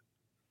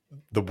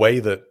 the way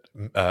that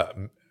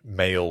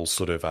Mail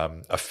sort of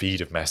a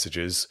feed of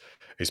messages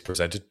is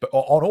presented, but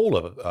on all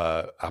of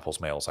Apple's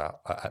mail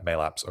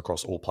apps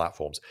across all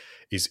platforms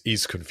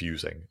is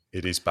confusing.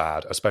 It is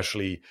bad,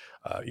 especially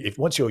if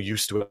once you're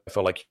used to it. I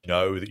feel like you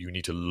know that you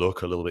need to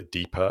look a little bit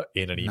deeper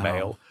in an No.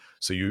 email.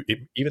 So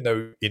even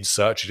though in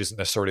search it isn't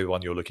necessarily the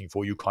one you're looking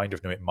for, you kind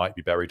of know it might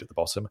be buried at the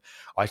bottom.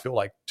 I feel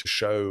like to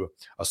show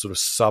a sort of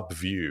sub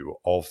view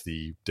of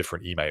the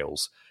different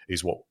emails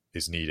is what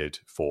is needed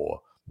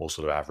for more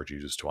sort of average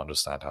users to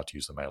understand how to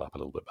use the mail app a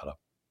little bit better.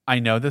 I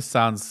know this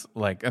sounds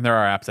like, and there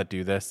are apps that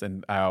do this,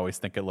 and I always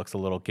think it looks a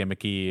little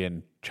gimmicky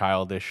and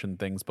childish and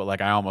things, but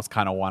like I almost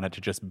kind of want it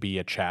to just be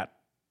a chat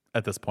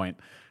at this point.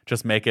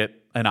 Just make it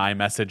an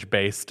iMessage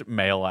based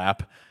mail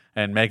app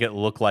and make it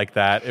look like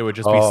that. It would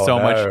just be so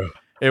much. No.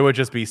 It would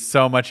just be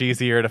so much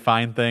easier to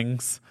find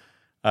things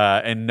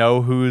and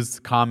know who's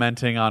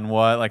commenting on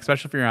what. Like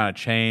especially if you're on a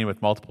chain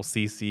with multiple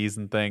CCs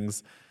and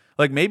things.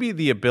 Like maybe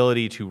the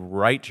ability to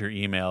write your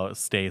email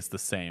stays the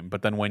same,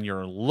 but then when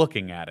you're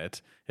looking at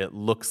it, it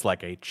looks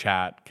like a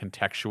chat,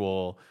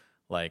 contextual,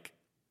 like,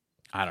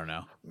 I don't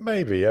know.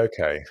 Maybe.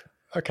 Okay.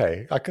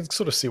 Okay. I can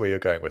sort of see where you're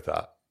going with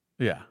that.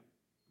 Yeah.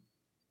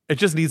 It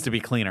just needs to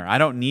be cleaner. I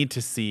don't need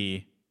to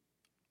see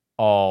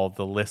all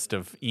the list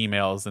of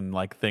emails and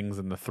like things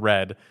in the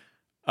thread.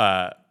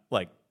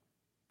 Like,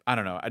 I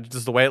don't know.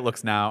 Just the way it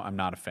looks now, I'm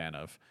not a fan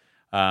of.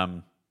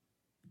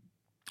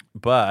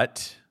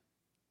 But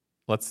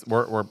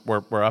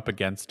we're up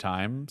against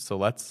time, so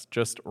let's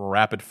just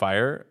rapid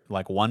fire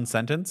like one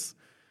sentence.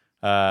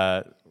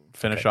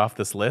 Finish off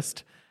this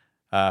list.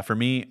 For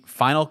me,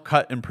 Final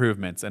Cut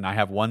improvements, and I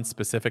have one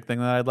specific thing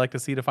that I'd like to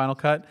see to Final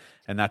Cut,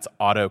 and that's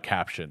auto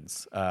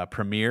captions.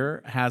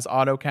 Premiere has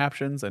auto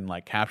captions, and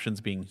like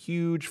captions being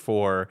huge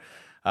for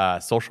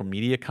social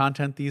media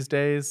content these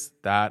days.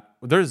 That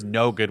there's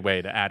no good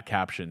way to add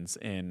captions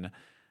in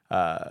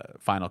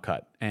Final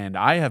Cut, and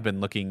I have been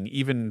looking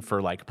even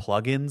for like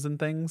plugins and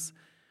things.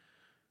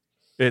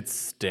 It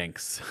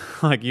stinks.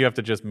 Like you have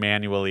to just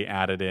manually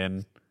add it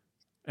in.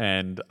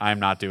 And I'm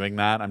not doing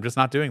that. I'm just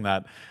not doing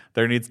that.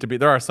 There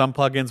are some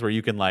plugins where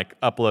you can like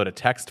upload a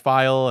text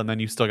file and then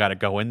you still got to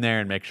go in there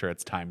and make sure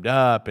it's timed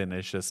up. And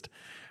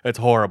it's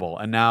horrible.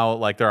 And now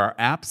like there are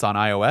apps on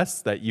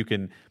iOS that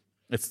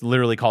it's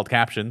literally called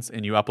captions,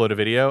 and you upload a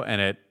video and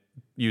it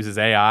uses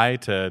AI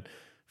to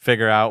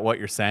figure out what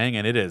you're saying.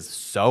 And it is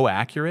so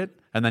accurate.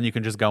 And then you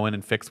can just go in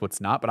and fix what's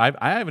not. But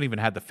I haven't even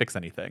had to fix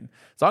anything.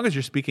 As long as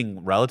you're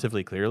speaking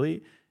relatively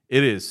clearly,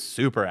 it is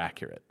super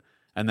accurate.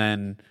 And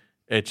then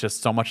it's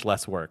just so much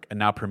less work. And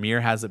now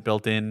Premiere has it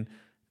built in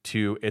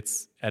to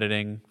its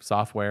editing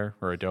software,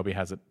 or Adobe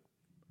has it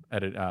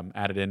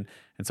added in.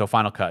 And so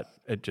Final Cut,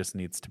 it just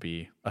needs to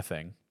be a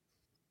thing.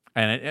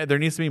 And there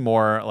needs to be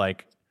more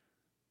like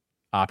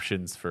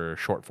options for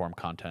short form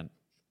content.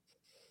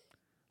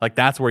 Like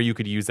that's where you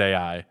could use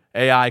AI.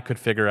 AI could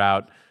figure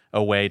out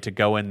a way to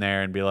go in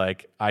there and be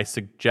like, I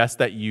suggest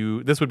that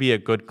this would be a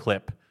good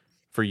clip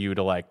for you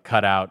to like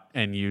cut out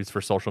and use for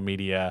social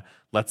media.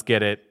 Let's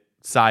get it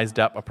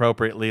sized up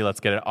appropriately. Let's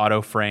get it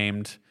auto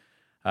framed.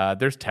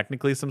 There's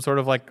technically some sort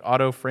of like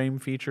auto frame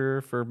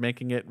feature for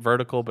making it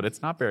vertical, but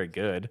it's not very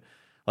good.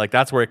 Like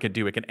that's where it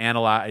can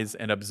analyze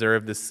and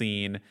observe the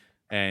scene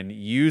and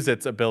use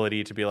its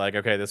ability to be like,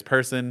 okay, this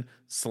person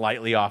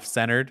slightly off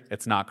centered.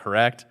 It's not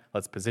correct.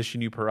 Let's position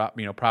you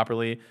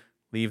properly.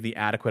 Leave the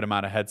adequate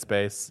amount of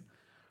headspace.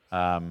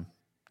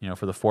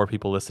 For the 4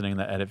 people listening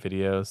that edit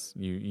videos,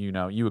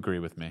 you agree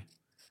with me.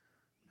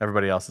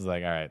 Everybody else is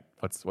like, all right,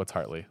 what's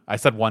Hartley? I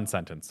said one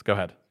sentence. Go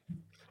ahead.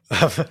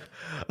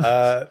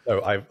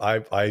 No,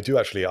 I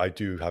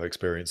do have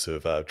experience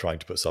of trying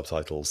to put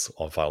subtitles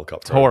on Final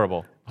Cut Pro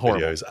horrible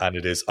videos,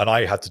 and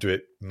I had to do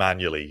it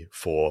manually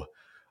for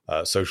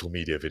social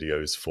media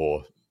videos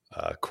for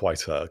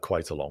quite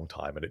a long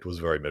time, and it was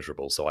very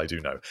miserable. So I do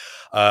know,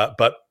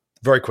 but.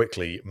 Very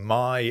quickly,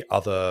 my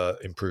other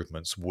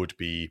improvements would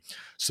be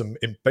some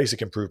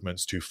basic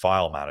improvements to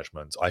file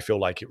management. I feel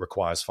like it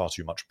requires far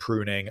too much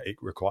pruning.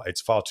 It's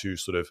far too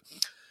sort of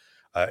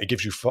it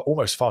gives you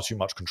almost far too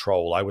much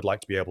control. I would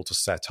like to be able to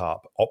set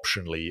up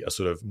optionally a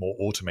sort of more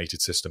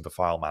automated system for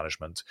file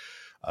management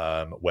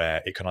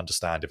where it can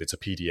understand if it's a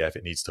PDF,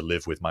 it needs to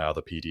live with my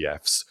other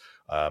PDFs.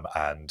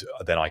 And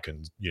then I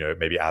can,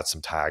 maybe add some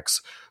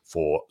tags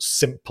for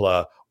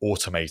simpler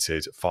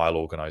automated file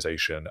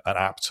organization. An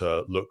app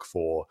to look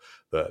for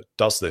that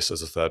does this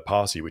as a third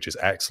party, which is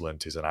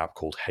excellent, is an app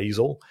called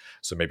Hazel.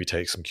 So maybe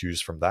take some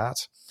cues from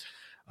that.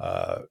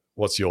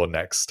 What's your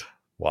next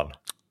one?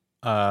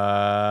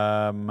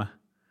 I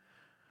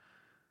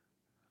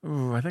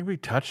think we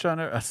touched on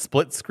it. A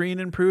split screen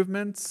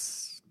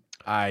improvements.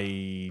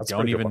 That's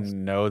don't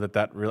even know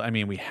that really. I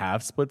mean, we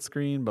have split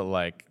screen, but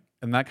like,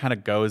 and that kind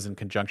of goes in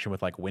conjunction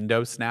with like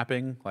window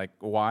snapping. Like,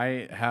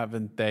 why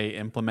haven't they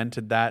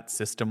implemented that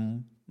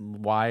system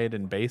wide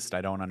and based?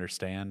 I don't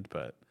understand,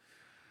 but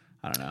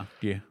I don't know.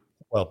 Yeah.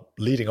 Well,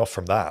 leading off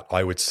from that,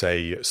 I would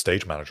say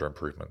Stage Manager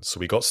improvements. So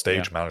we got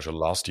Stage Manager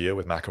last year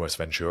with macOS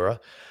Ventura,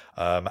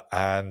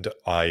 and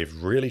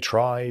I've really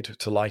tried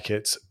to like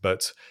it,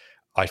 but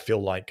I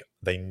feel like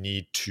they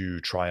need to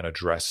try and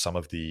address some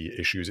of the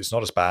issues. It's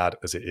not as bad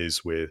as it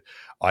is with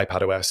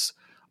iPadOS,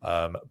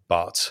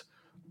 but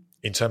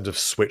in terms of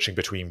switching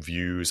between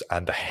views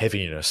and the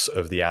heaviness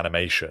of the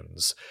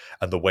animations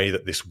and the way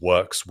that this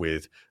works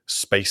with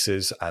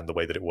spaces and the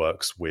way that it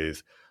works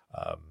with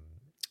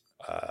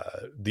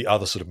the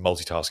other sort of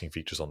multitasking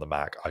features on the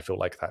Mac, I feel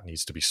like that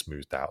needs to be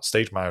smoothed out.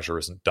 Stage Manager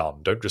isn't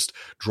done. Don't just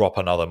drop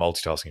another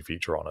multitasking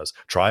feature on us.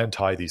 Try and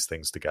tie these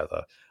things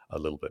together a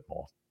little bit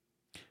more.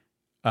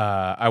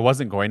 I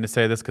wasn't going to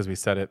say this because we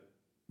said it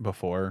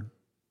before,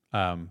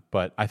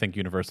 but I think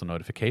universal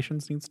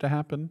notifications needs to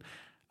happen.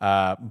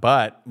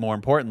 But more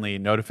importantly,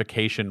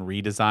 notification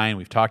redesign.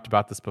 We've talked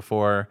about this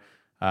before.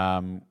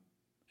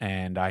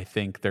 And I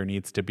think there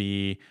needs to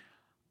be,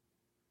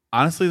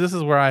 honestly, this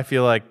is where I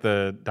feel like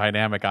the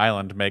dynamic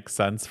island makes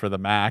sense for the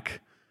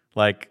Mac.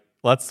 Like,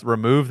 let's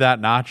remove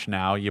that notch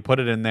now. You put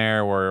it in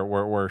there.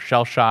 We're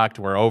shell shocked.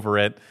 We're over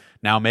it.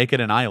 Now make it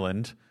an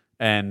island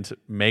and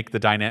make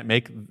the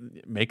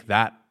make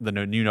that the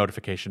new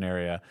notification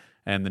area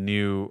and the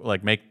new,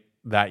 like, make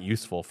that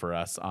useful for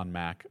us on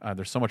Mac.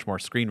 There's so much more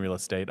screen real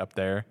estate up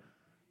there.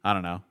 I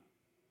don't know.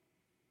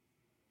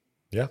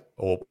 Yeah,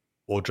 or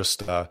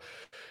just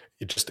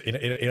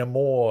in a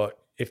more,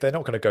 if they're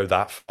not going to go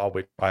that far,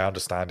 which I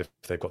understand if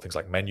they've got things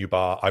like menu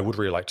bar. I would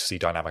really like to see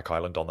Dynamic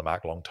Island on the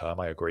Mac long term.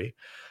 I agree,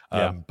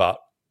 but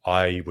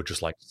I would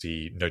just like to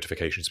see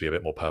notifications be a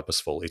bit more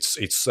purposeful.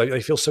 It's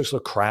they feel so sort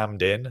of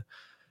crammed in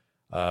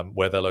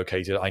where they're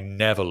located. I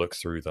never look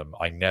through them.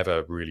 I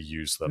never really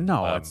use them.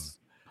 No, it's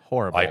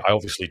horrible. I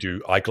obviously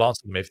do. I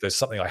glance at them if there's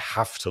something I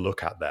have to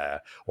look at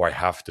there or I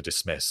have to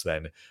dismiss,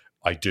 then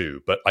I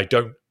do. But I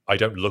don't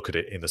look at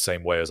it in the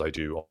same way as I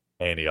do on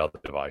any other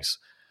device.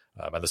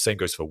 And the same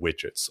goes for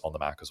widgets on the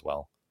Mac as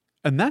well.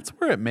 And that's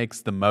where it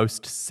makes the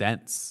most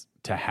sense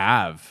to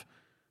have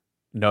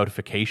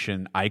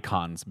notification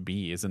icons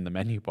be, is in the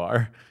menu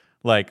bar.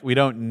 Like, we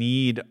don't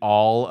need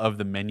all of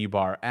the menu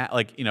bar.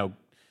 Like, you know,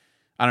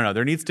 I don't know.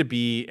 There needs to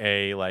be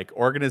a like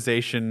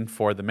organization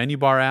for the menu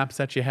bar apps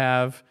that you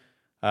have.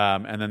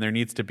 And then there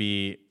needs to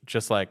be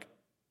just like,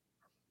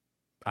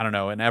 I don't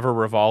know, an ever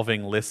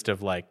revolving list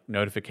of like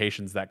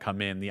notifications that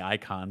come in, the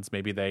icons.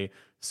 Maybe they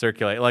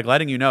circulate, like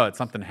letting you know that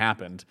something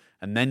happened,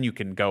 and then you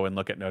can go and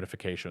look at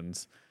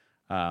notifications.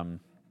 I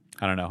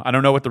don't know. I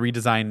don't know what the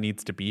redesign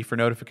needs to be for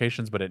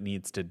notifications, but it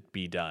needs to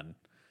be done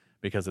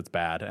because it's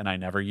bad, and I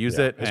never use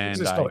it, and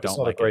I don't like it. It's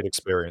not a great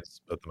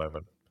experience at the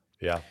moment.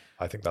 Yeah,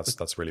 I think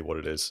that's really what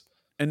it is.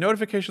 And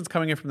notifications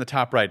coming in from the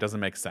top right doesn't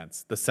make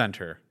sense. The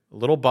center, a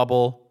little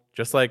bubble,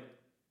 just like,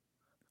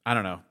 I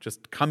don't know,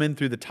 just come in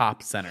through the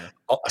top center.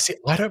 Oh, see,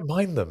 I don't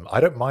mind them.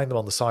 I don't mind them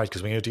on the side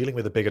because when you're dealing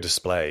with a bigger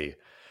display,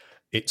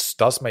 it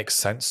does make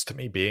sense to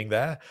me being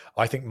there.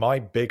 I think my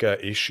bigger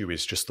issue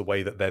is just the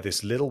way that they're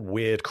this little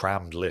weird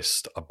crammed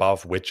list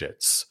above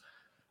widgets.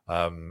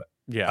 And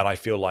I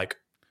feel like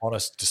on a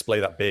display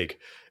that big,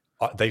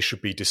 they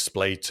should be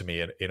displayed to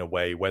me in a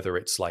way, whether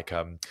it's like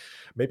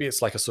maybe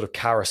it's like a sort of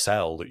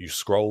carousel that you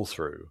scroll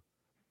through,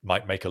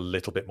 might make a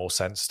little bit more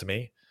sense to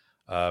me.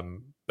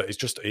 But it's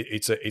just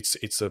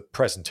it's a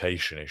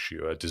presentation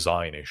issue, a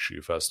design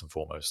issue first and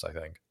foremost, I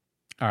think.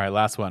 All right,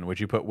 last one. Would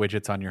you put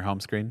widgets on your home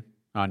screen,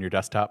 on your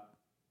desktop?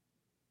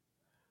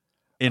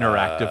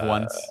 Interactive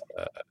ones?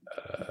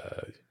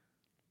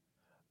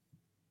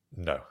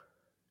 No.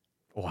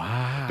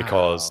 Wow.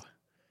 Because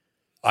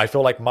I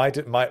feel like my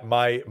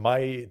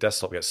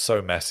desktop gets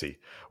so messy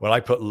when I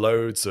put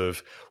loads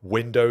of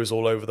windows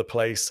all over the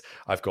place.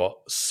 I've got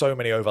so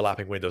many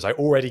overlapping windows. I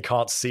already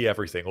can't see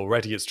everything.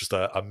 Already it's just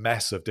a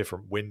mess of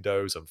different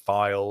windows and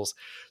files.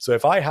 So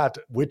if I had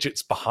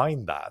widgets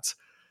behind that,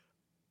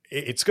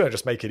 it's going to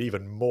just make it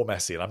even more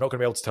messy, and I'm not going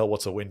to be able to tell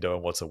what's a window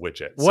and what's a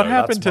widget. What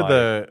happened to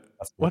the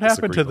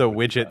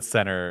widget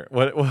center?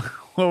 What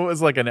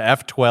was like an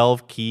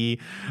F12 key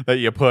that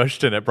you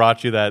pushed and it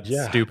brought you that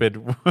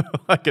stupid,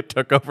 like it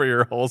took over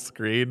your whole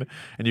screen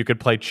and you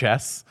could play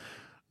chess?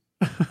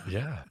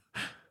 Yeah.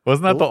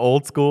 Wasn't that the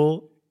old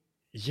school?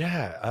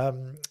 Yeah.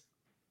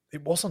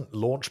 It wasn't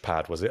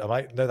Launchpad, was it?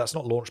 No, that's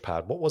not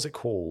Launchpad. What was it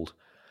called?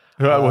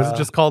 Was it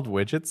just called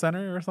Widget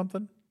Center or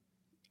something?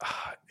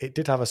 It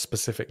did have a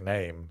specific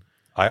name.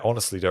 I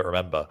honestly don't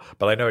remember,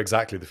 but I know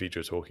exactly the feature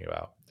you're talking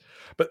about.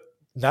 But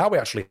now we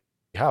actually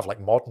have like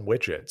modern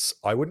widgets.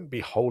 I wouldn't be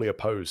wholly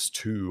opposed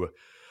to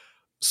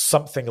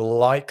something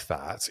like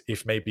that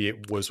if maybe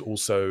it was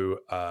also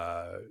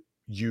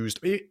used.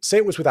 Say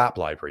it was with App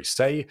Library.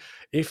 Say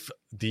if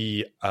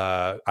the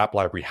App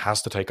Library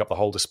has to take up the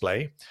whole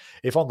display,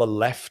 if on the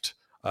left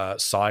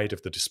side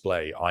of the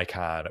display I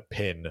can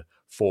pin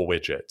 4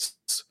 widgets,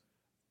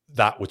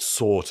 that would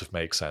sort of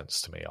make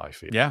sense to me, I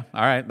feel. Yeah.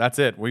 All right. That's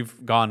it.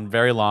 We've gone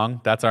very long.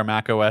 That's our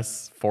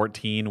macOS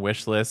 14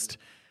 wish list.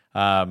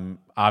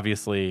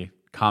 Obviously,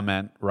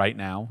 comment right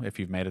now if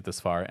you've made it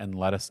this far and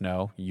let us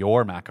know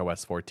your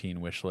macOS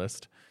 14 wish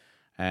list.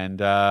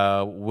 And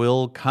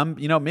we'll come,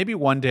 maybe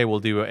one day we'll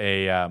do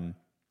a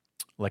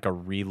like a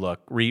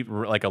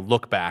like a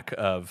look back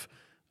of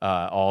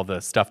all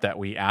the stuff that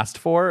we asked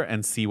for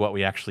and see what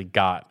we actually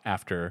got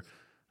after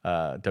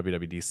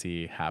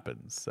WWDC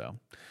happens. So,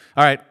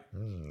 all right,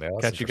 Yeah,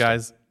 that's catch you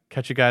guys.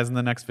 Catch you guys in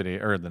the next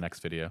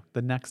video,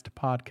 the next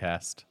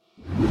podcast.